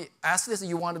want to be athlete,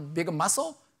 you want a bigger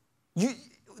muscle,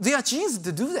 there are genes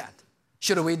to do that.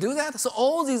 Should we do that? So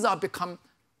all these are become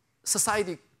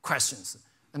society questions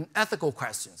and ethical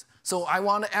questions. So I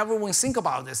want everyone to think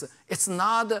about this. It's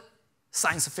not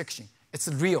science fiction. It's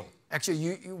real.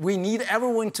 Actually, we need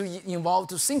everyone to involve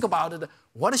to think about it.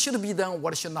 What should be done?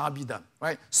 What should not be done?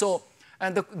 Right? So,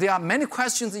 and there are many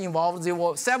questions involved. There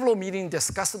were several meetings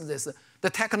discussed this. The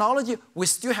technology, we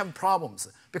still have problems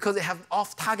because they have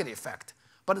off-target effect.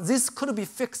 But this could be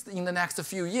fixed in the next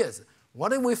few years.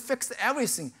 What if we fix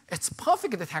everything? It's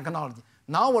perfect technology.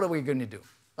 Now what are we going to do,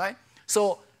 right?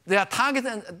 So they are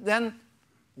targeted, and then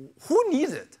who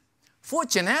needs it? For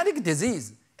genetic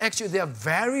disease, actually there are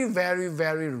very, very,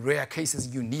 very rare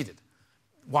cases you need it.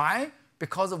 Why?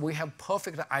 Because we have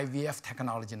perfect IVF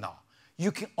technology now.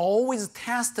 You can always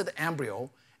test the embryo,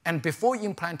 and before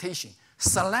implantation,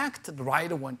 select the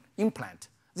right one, implant.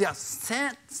 There are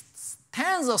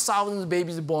tens of thousands of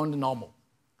babies born normal.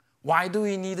 Why do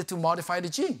we need to modify the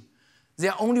gene?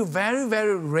 There are only very,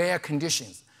 very rare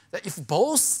conditions that if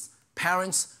both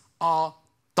parents are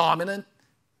dominant,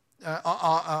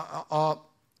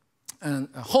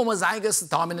 homozygous,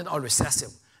 dominant, or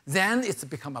recessive, then it's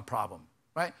become a problem.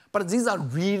 right? But these are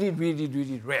really, really,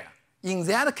 really rare. In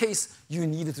that case, you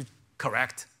need to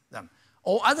correct them.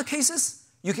 All other cases,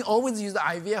 you can always use the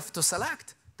IVF to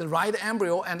select the right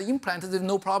embryo and implant it,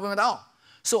 no problem at all.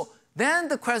 So then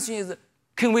the question is,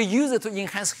 can we use it to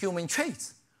enhance human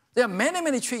traits? There are many,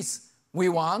 many traits we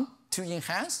want to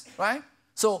enhance, right?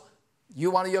 So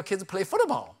you want your kids to play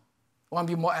football, want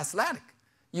to be more athletic.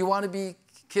 You want to be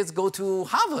kids go to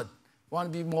Harvard,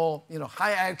 want to be more,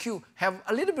 high IQ, have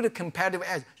a little bit of competitive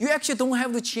edge. You actually don't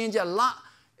have to change a lot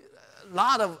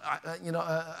of,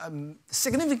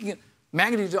 significant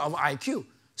magnitude of IQ.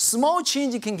 Small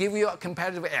change can give you a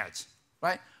competitive edge,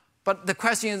 right? But the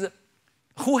question is,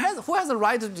 who has the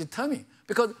right to determine?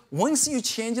 Because once you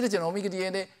change the genomic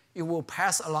DNA, it will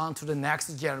pass along to the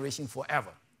next generation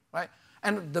forever, right?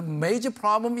 And the major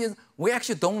problem is we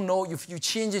actually don't know if you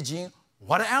change a gene,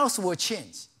 what else will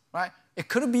change, right? It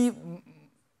could be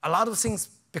a lot of things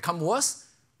become worse,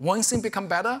 one thing become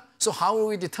better. So how will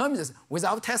we determine this?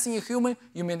 Without testing a human,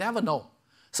 you may never know.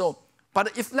 So,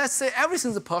 but if let's say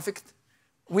everything's perfect,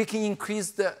 we can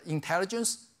increase the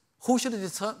intelligence. Who should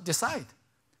decide?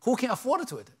 Who can afford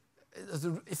to it?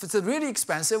 If it's really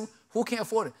expensive, who can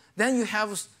afford it? Then you have,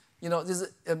 these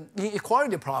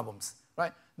inequality problems,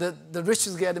 right? The rich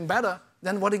is getting better.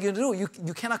 Then what are you going to do?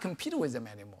 You cannot compete with them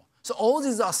anymore. So all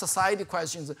these are society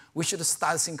questions we should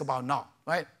start to think about now,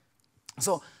 right?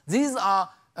 So these are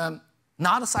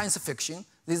not science fiction.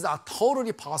 These are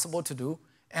totally possible to do,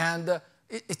 and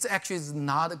it's actually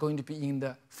not going to be in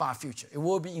the far future. It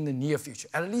will be in the near future,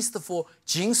 at least for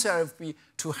gene therapy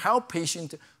to help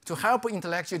patient, to help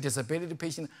intellectual disability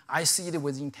patient. I see it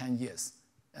within 10 years.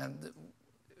 And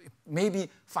maybe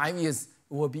 5 years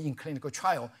will be in clinical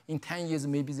trial. In 10 years,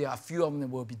 maybe there are a few of them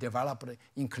will be developed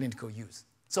in clinical use.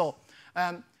 So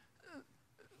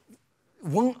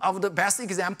one of the best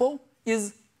example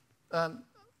is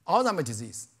Alzheimer's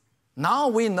disease. Now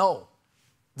we know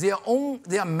there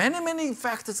are many, many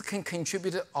factors that can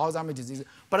contribute to Alzheimer's disease,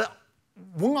 but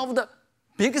one of the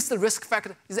biggest risk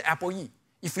factors is ApoE.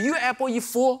 If you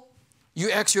ApoE4, you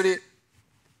actually,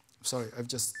 sorry, I've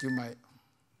just given my,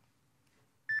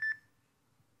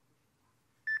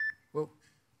 whoa.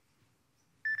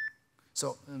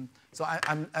 So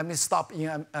I may stop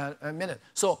in a minute.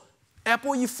 So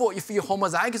ApoE4, if you're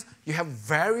homozygous, you have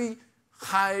very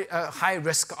high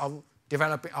risk of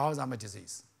developing Alzheimer's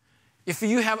disease. If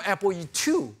you have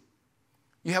ApoE2,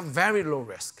 you have very low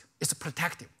risk. It's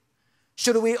protective.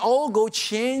 Should we all go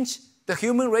change the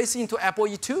human race into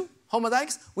ApoE2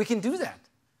 homozygous? We can do that,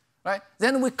 right?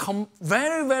 Then we come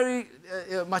very, very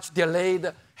much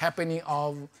delayed happening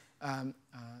of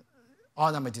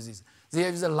Alzheimer's disease. There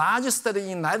is a large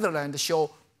study in Netherlands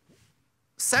show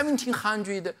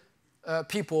 1,700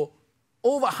 people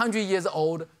over 100 years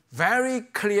old, very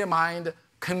clear mind,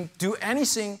 can do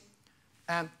anything,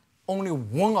 and only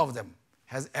one of them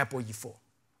has ApoE4.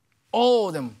 All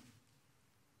of them,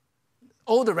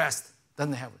 all the rest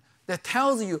doesn't have it. That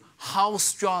tells you how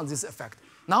strong this effect.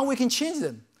 Now we can change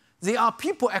them. There are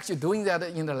people actually doing that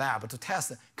in the lab to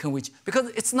test because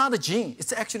it's not a gene.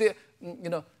 It's actually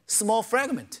small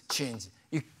fragment change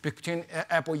between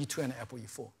ApoE2 and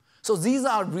ApoE4. So these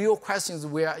are real questions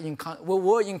we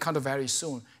will encounter very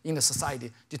soon in the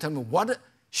society, determine what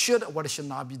should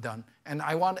not be done. And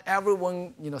I want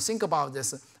everyone think about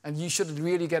this, and you should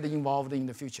really get involved in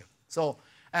the future. So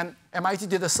MIT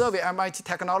did a survey, MIT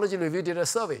Technology Review did a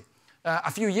survey. A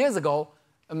few years ago,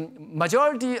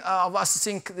 majority of us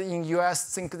think in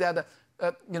US think that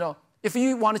if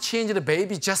you want to change the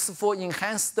baby just for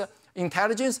enhanced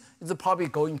intelligence, it's probably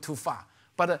going too far.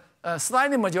 But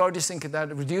slightly majority think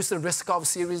that reduce the risk of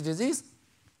serious disease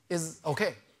is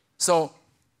okay. So,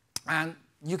 and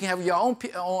you can have your own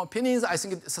opinions. I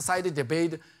think society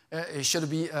debate should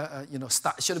be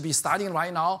should be starting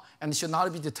right now, and should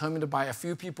not be determined by a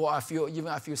few people or even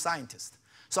a few scientists.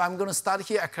 So I'm going to start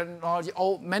here. I can acknowledge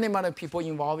many people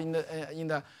involved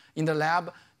in the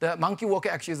lab. The monkey work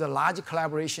actually is a large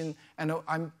collaboration, and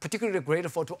I'm particularly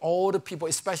grateful to all the people,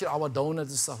 especially our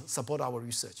donors, to support our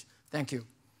research. Thank you.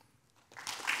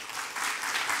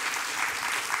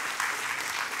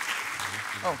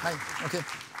 Oh, hi. Okay.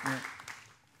 Yeah.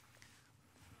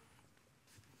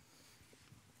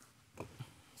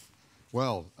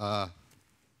 Well,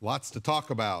 lots to talk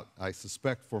about. I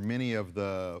suspect for many of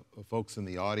the folks in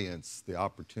the audience, the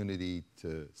opportunity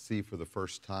to see for the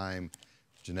first time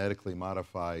genetically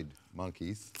modified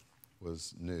monkeys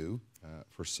was new.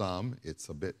 For some, it's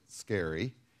a bit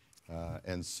scary.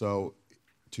 And so,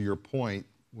 to your point,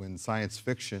 when science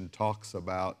fiction talks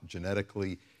about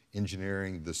genetically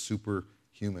engineering the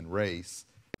superhuman race,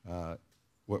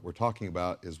 what we're talking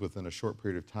about is within a short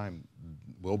period of time,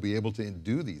 we'll be able to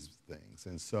do these things.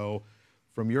 And so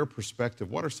from your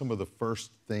perspective, what are some of the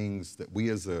first things that we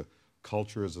as a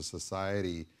culture, as a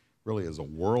society, really as a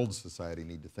world society,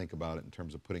 need to think about it in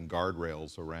terms of putting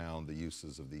guardrails around the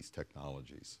uses of these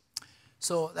technologies?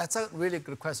 So that's a really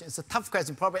good question. It's a tough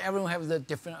question. Probably everyone has a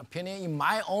different opinion. In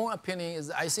my own opinion,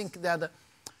 is I think that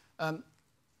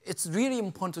it's really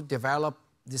important to develop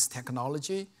this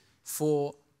technology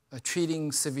for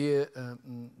treating severe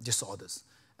disorders.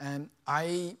 And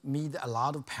I meet a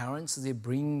lot of parents. They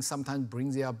sometimes bring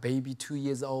their baby 2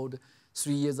 years old,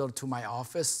 3 years old to my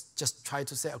office. Just try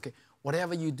to say, okay,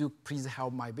 whatever you do, please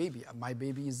help my baby. My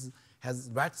baby has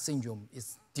Rett syndrome.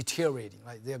 It's deteriorating.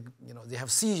 Right? They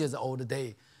have seizures all the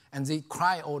day, and they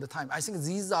cry all the time. I think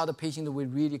these are the patients that we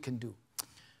really can do.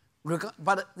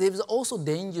 But there's also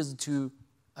dangers to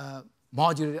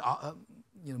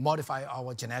modify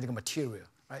our genetic material.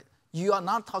 Right? You are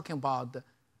not talking about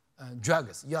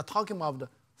drugs. You are talking about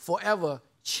forever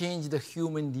change the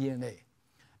human DNA.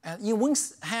 And in one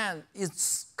hand,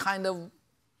 it's kind of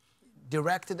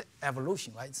directed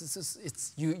evolution, right?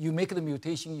 You make the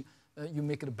mutation, you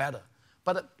make it better.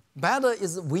 But better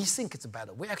is, we think it's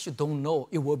better. We actually don't know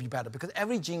it will be better because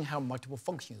every gene has multiple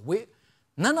functions.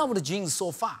 None of the genes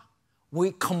so far,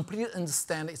 we completely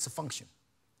understand its function,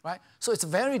 right? So it's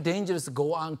very dangerous to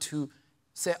go on to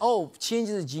say, oh,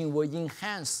 changing the gene will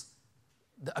enhance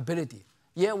the ability.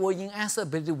 Yeah, will enhance the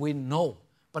ability, we know,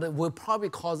 but it will probably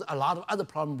cause a lot of other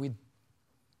problems we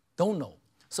don't know.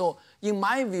 So in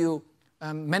my view,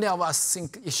 many of us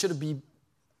think it should be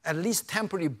at least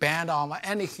temporarily banned on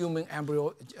any human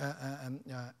embryo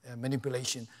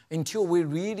manipulation until we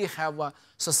really have a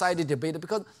society debate,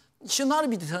 because it should not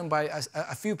be determined by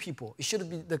a few people. It should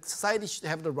be, the society should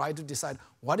have the right to decide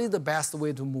what is the best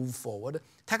way to move forward.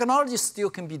 Technology still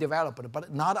can be developed,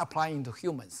 but not applying to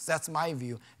humans. That's my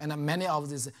view. And many of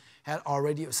these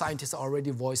scientists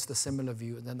already voiced a similar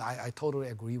view, and I totally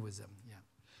agree with them. Yeah.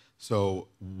 So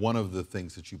one of the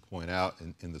things that you point out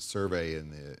in the survey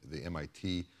in the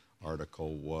MIT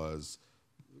article was,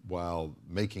 while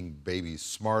making babies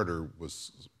smarter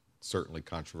was certainly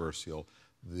controversial,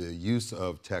 the use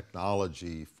of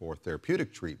technology for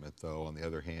therapeutic treatment, though, on the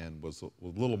other hand, was a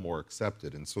little more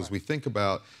accepted. And so as we think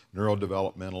about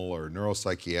neurodevelopmental or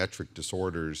neuropsychiatric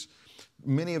disorders,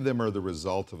 many of them are the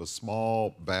result of a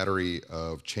small battery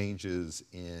of changes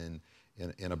in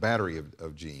a battery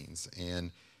of genes.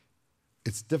 And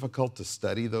it's difficult to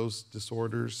study those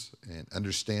disorders and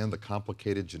understand the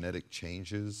complicated genetic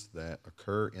changes that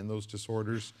occur in those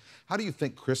disorders. How do you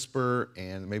think CRISPR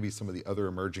and maybe some of the other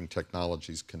emerging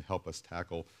technologies can help us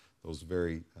tackle those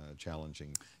very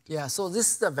challenging? Yeah, so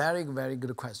this is a very, very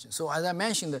good question. So as I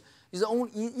mentioned,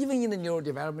 even in the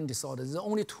neurodevelopment disorders,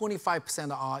 only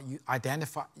 25%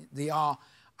 are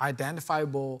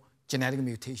identifiable genetic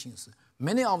mutations.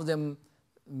 Many of them,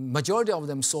 majority of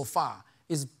them so far,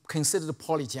 is considered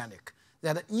polygenic.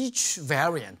 That each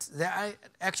variant, there are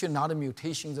actually not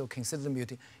mutations or considered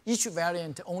mutation. Each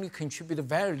variant only contributes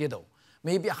very little,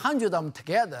 maybe 100 of them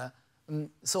together.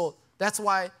 So that's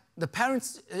why the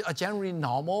parents are generally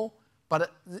normal,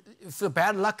 but for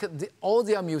bad luck, all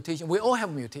their mutations, we all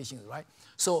have mutations, right?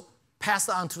 So pass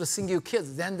on to the single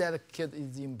kids, then that kid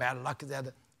is in bad luck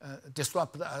that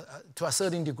disrupt to a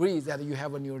certain degree that you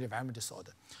have a neurodevelopmental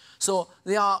disorder. So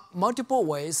there are multiple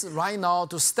ways right now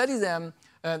to study them.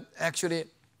 Actually,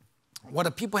 what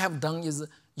the people have done is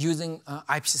using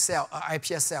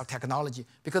iPS cell technology,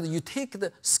 because you take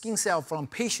the skin cell from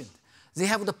patient, they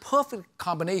have the perfect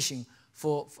combination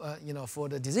for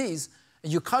the disease.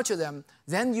 You culture them,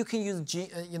 then you can use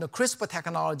CRISPR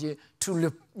technology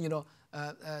to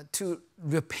to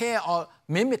repair or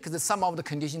mimic some of the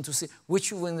conditions to see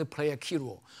which one play a key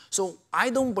role. So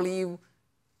I don't believe,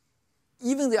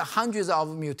 even there are hundreds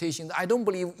of mutations, I don't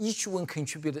believe each one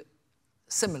contributed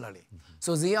similarly.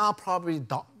 So they are probably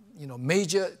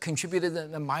major contributors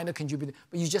and minor contributors,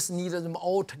 but you just need them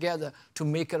all together to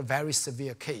make a very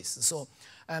severe case. So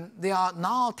there are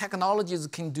now technologies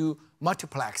that can do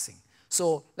multiplexing.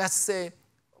 So let's say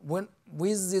with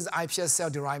this iPS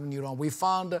cell-derived neuron, we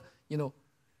found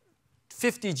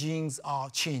 50 genes are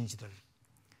changed.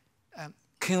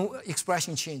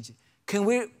 Expression change. Can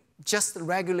we just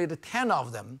regulate 10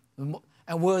 of them,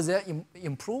 and will they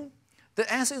improve?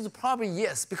 The answer is probably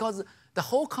yes, because the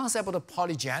whole concept of the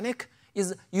polygenic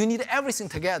is you need everything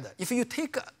together. If you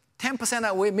take 10%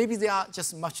 away, maybe they are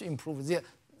just much improved.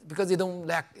 because they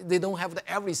don't have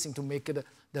everything to make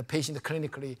the patient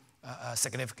clinically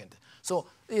significant. So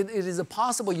it is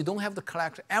possible you don't have to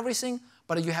collect everything,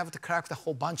 but you have to collect a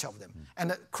whole bunch of them.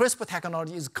 And CRISPR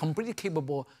technology is completely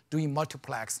capable doing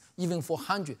multiplex, even for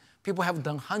 100. People have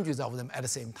done hundreds of them at the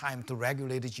same time to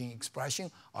regulate the gene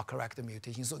expression or correct the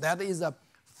mutation. So that is a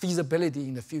feasibility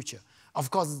in the future. Of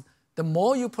course, the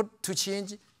more you put to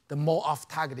change, the more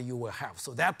off-target you will have.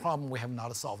 So that problem we have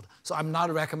not solved. So I'm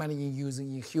not recommending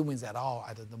using in humans at all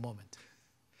at the moment.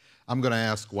 I'm going to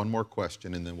ask one more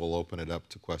question, and then we'll open it up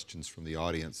to questions from the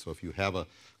audience. So if you have a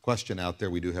question out there,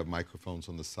 we do have microphones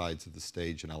on the sides of the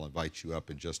stage, and I'll invite you up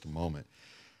in just a moment.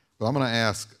 But I'm going to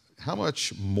ask, how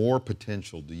much more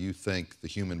potential do you think the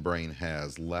human brain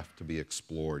has left to be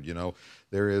explored? You know,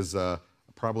 there is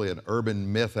probably an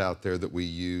urban myth out there that we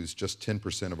use just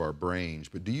 10% of our brains,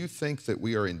 but do you think that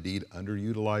we are indeed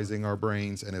underutilizing our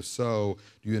brains? And if so,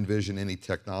 do you envision any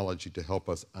technology to help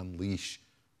us unleash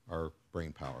our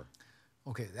brain power?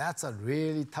 Okay, that's a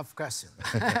really tough question.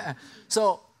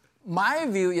 So my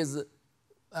view is,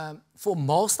 for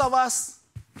most of us,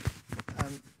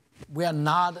 we are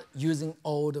not using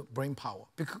all the brain power.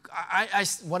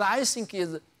 Because what I think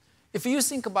is, if you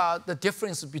think about the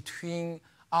difference between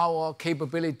our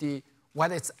capability,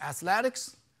 whether it's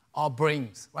athletics or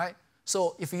brains, right?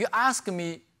 So if you ask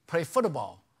me play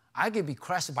football, I can be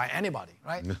crushed by anybody,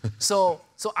 right? so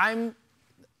I'm,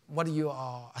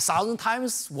 1,000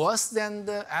 times worse than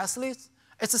the athletes?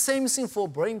 It's the same thing for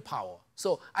brain power.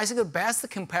 So I think the best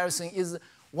comparison is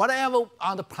whatever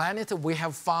on the planet we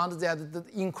have found that the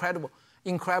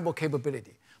incredible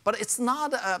capability. But it's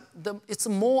not, it's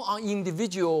more on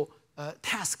individual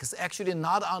tasks, actually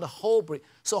not on the whole brain.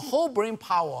 So whole brain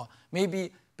power,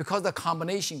 maybe because the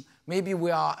combination, maybe we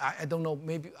are, I don't know,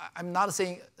 maybe, I'm not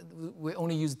saying we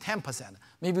only use 10%.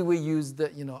 Maybe we use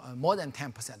more than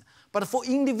 10%. But for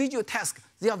individual tasks,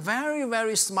 they are very,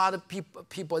 very smart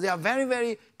people. They are very,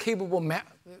 very capable,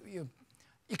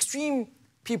 extreme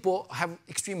people have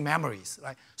extreme memories,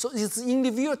 right? So it's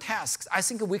individual tasks. I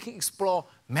think we can explore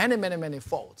many, many, many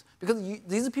folds because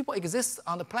these people exist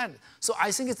on the planet. So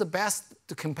I think it's the best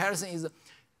comparison is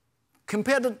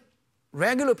compare to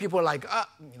regular people like,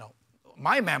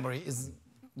 my memory is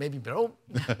maybe below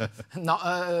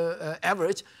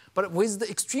average, but with the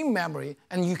extreme memory,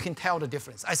 and you can tell the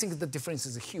difference. I think the difference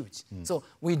is huge. So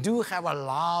we do have a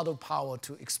lot of power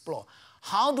to explore.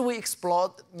 How do we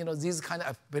explore these kind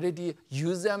of ability,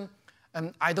 use them?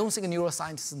 I don't think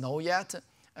neuroscientists know yet.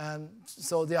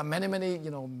 So there are many, many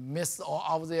myths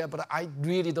out there, but I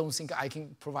really don't think I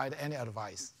can provide any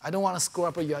advice. I don't want to screw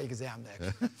up your exam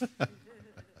actually.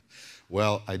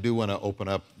 Well, I do want to open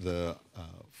up the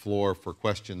floor for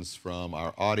questions from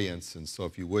our audience. And so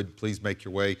if you would, please make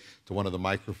your way to one of the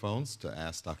microphones to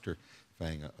ask Dr.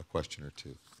 Feng a question or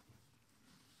two.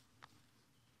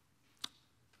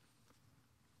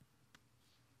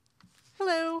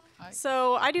 Hello. Hi.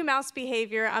 So I do mouse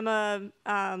behavior. I'm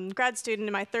a grad student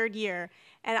in my 3rd year.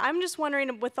 And I'm just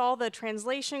wondering, with all the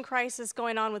translation crisis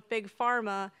going on with big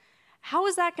pharma, how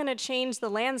is that going to change the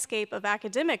landscape of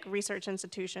academic research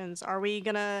institutions? Are we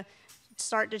going to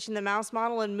start ditching the mouse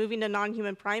model and moving to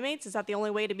non-human primates? Is that the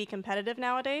only way to be competitive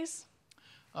nowadays?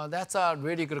 That's a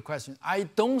really good question. I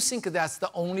don't think that's the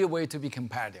only way to be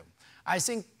competitive. I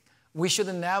think we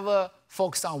should never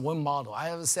focus on one model. I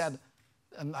have said,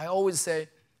 I always say,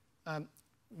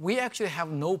 we actually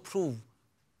have no proof.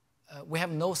 We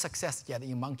have no success yet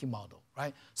in monkey model,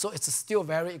 right? So it's still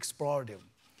very explorative.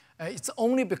 It's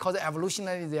only because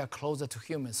evolutionarily they are closer to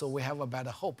humans, so we have a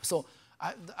better hope. So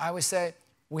I would say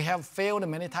we have failed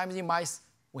many times in mice.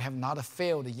 We have not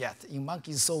failed yet in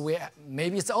monkeys. So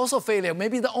maybe it's also failure.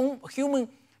 Maybe the human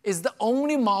is the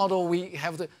only model we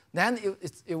have to. Then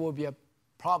it will be a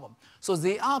problem. So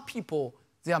there are people.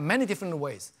 There are many different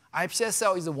ways. iPS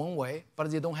cell is one way,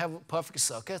 but they don't have perfect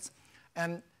circuits.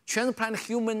 And transplant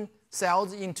human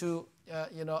cells into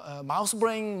mouse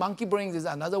brain, monkey brain is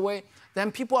another way.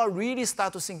 Then people are really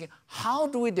start to thinking, how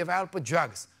do we develop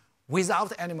drugs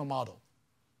without animal model?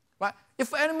 Right?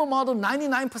 If animal model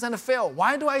 99% fail,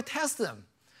 why do I test them?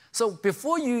 So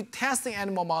before you test the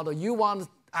animal model, you want to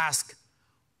ask,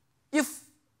 if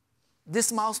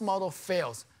this mouse model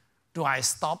fails, do I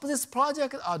stop this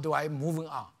project or do I move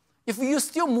on? If you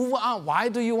still move on, why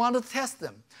do you want to test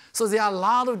them? So there are a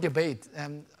lot of debate.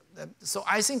 And so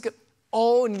I think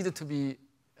all need to be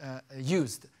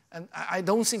used. And I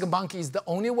don't think monkey is the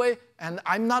only way, and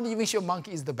I'm not even sure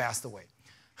monkey is the best way.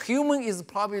 Human is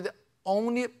probably the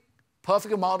only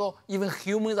perfect model. Even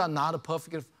humans are not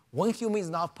perfect. One human is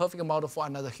not a perfect model for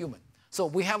another human. So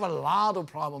we have a lot of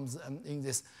problems in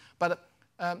this. But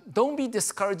don't be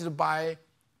discouraged by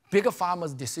bigger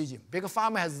pharma's decision. Bigger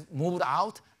pharma has moved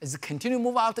out, is continue to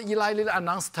move out. Eli Lilly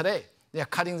announced today they are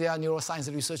cutting their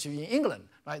neuroscience research in England,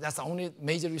 right? That's the only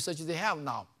major research they have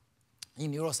now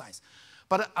in neuroscience.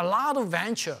 But a lot of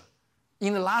venture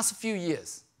in the last few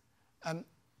years,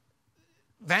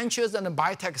 ventures and the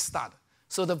biotech started.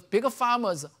 So the bigger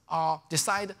farmers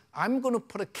decide, I'm going to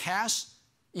put cash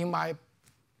in my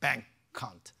bank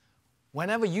account.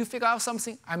 Whenever you figure out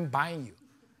something, I'm buying you.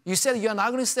 You said you're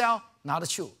not going to sell, not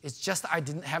true. It's just I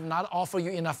have not offered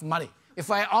you enough money.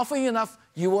 If I offer you enough,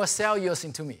 you will sell yours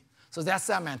to me. So that's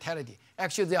their mentality.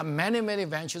 Actually, there are many, many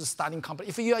ventures starting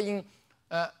companies. If you are in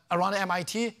around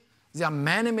MIT, there are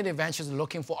many, many ventures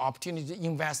looking for opportunity to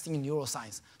invest in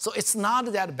neuroscience. So it's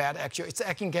not that bad, actually. It's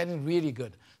actually getting really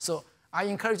good. So I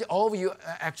encourage all of you,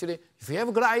 actually, if you have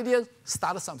a good idea,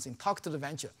 start something. Talk to the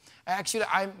venture. Actually,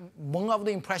 one of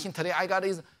the impressions today I got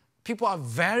is people are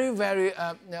very, very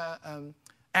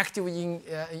active in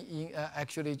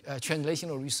actually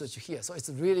translational research here. So it's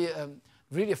really,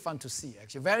 really fun to see,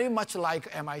 actually. Very much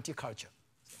like MIT culture.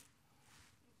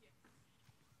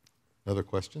 Another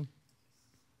question?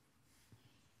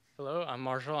 Hello, I'm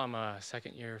Marshall. I'm a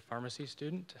second-year pharmacy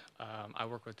student. I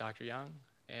work with Dr. Yang.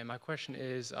 And my question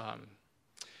is,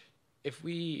 if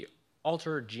we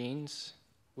alter genes,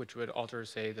 which would alter,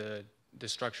 say, the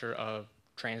structure of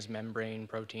transmembrane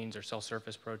proteins or cell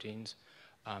surface proteins,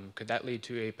 could that lead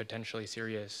to a potentially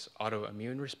serious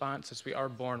autoimmune response? Since we are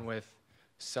born with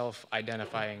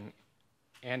self-identifying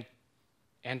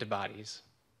antibodies,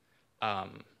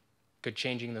 could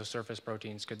changing those surface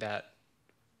proteins, could that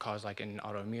cause like an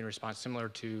autoimmune response similar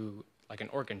to like an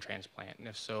organ transplant? And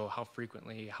if so, how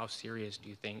frequently, how serious do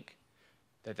you think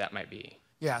that might be?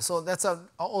 Yeah, so that's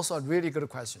also a really good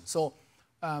question. So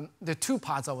there are two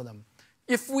parts of them.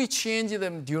 If we change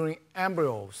them during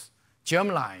embryos,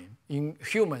 germline, in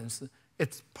humans,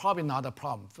 it's probably not a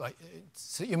problem. Like,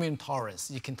 it's immune tolerance.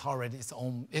 You can tolerate its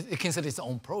own, it considers its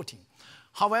own protein.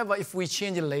 However, if we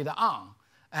change it later on,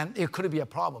 and it could be a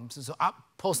problem. So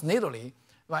postnatally,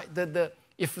 right,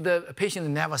 if the patient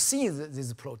never sees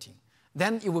this protein,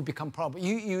 then it will become a problem.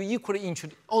 You could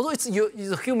introduce, although it's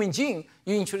a human gene,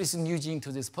 you introduce a new gene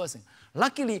to this person.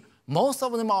 Luckily, most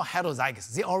of them are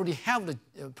heterozygous. They already have the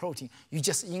protein. You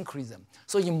just increase them.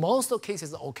 So in most of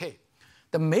cases, okay.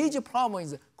 The major problem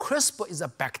is CRISPR is a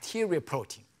bacterial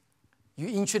protein. You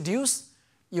introduce,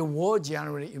 you will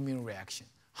generate immune reaction.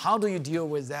 How do you deal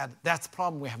with that? That's a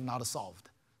problem we have not solved.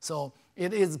 So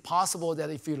it is possible that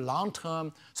if you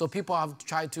long-term, so people have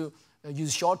tried to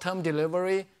use short-term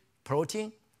delivery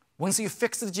protein. Once you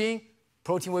fix the gene,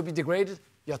 protein will be degraded,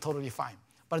 you're totally fine.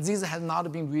 But these have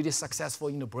not been really successful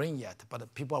in the brain yet,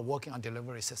 but people are working on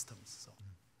delivery systems. So.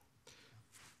 I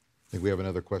think we have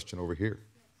another question over here.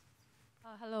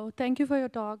 Hello, thank you for your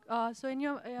talk. So in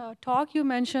your talk, you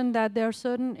mentioned that there are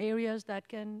certain areas that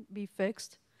can be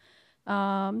fixed.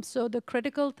 So the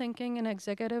critical thinking and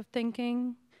executive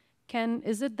thinking,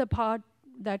 is it the part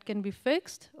that can be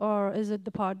fixed, or is it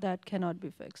the part that cannot be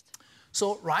fixed?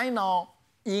 So right now,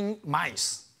 in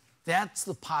mice, that's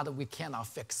the part we cannot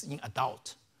fix in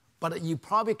adult. But you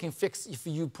probably can fix if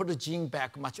you put the gene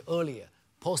back much earlier,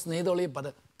 postnatally,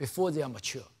 but before they are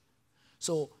mature.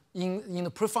 So in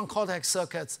the prefrontal cortex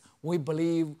circuits, we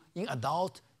believe in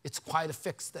adult, it's quite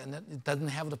fixed and it doesn't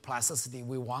have the plasticity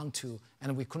we want to,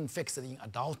 and we couldn't fix it in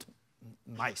adult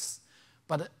mice.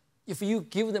 But if you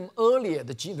give them earlier,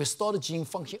 restore the gene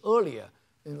function earlier,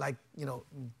 like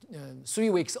 3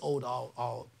 weeks old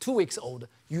or 2 weeks old,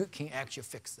 you can actually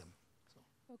fix them. So.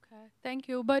 Okay, thank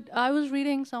you. But I was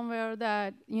reading somewhere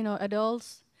that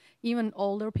adults, even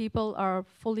older people, are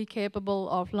fully capable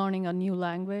of learning a new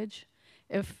language.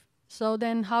 So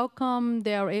then how come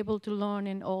they are able to learn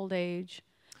in old age?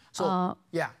 So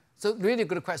yeah, so really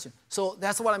good question. So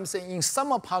that's what I'm saying. In some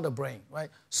part of the brain, right?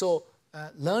 So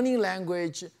learning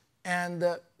language.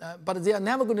 But they are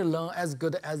never going to learn as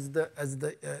good as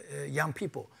the young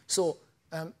people. So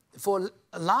for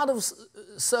a lot of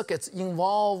circuits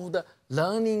involved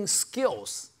learning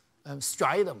skills,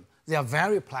 striatum, they are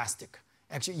very plastic.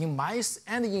 Actually, in mice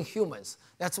and in humans.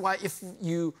 That's why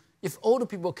if older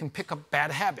people can pick up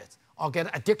bad habits or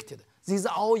get addicted, these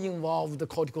all involve the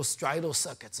corticostriatal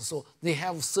circuits. So they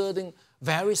have certain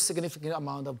very significant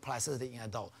amount of plasticity in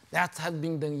adults. That has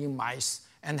been done in mice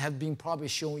and have been probably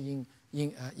shown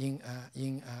in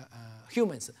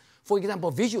humans. For example,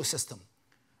 visual system,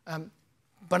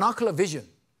 binocular vision,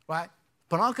 right?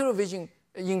 Binocular vision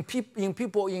in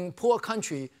people in poor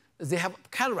country, they have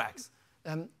cataracts.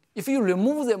 If you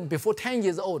remove them before 10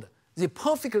 years old, they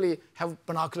perfectly have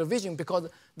binocular vision because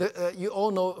you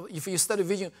all know if you study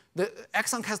vision, the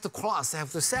axon has to cross, they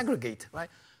have to segregate, right?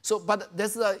 So, but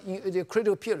that's the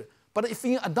critical period. But if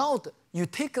in adult, you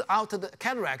take out the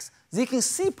cataracts, they can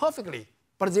see perfectly,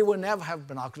 but they will never have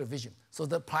binocular vision. So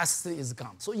the plasticity is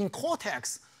gone. So in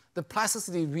cortex, the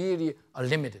plasticity really are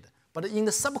limited. But in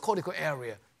the subcortical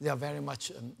area, they are very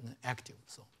much active.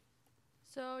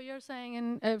 So you're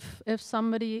saying if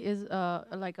somebody is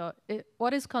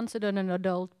what is considered an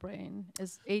adult brain?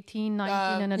 Is 18,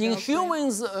 19 an adult in brain?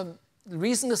 humans,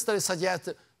 recent studies suggest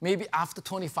maybe after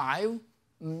 25,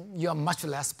 you are much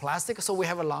less plastic. So we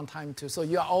have a long time too. So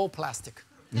you are all plastic.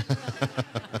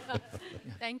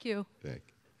 Thank you.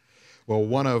 Well,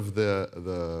 one of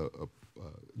the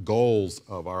goals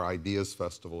of our Ideas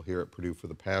Festival here at Purdue for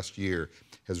the past year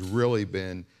has really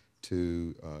been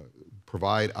to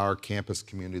provide our campus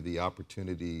community the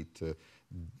opportunity to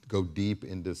go deep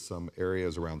into some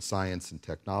areas around science and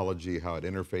technology, how it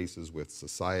interfaces with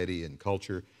society and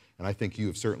culture. And I think you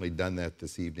have certainly done that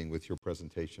this evening with your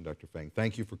presentation, Dr. Feng.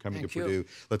 Thank you for coming to Purdue.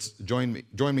 Let's join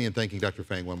me in thanking Dr.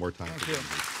 Feng one more time. Thank you.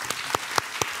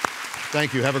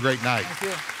 Thank you. Have a great night. Thank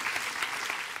you.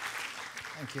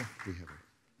 Thank you. We have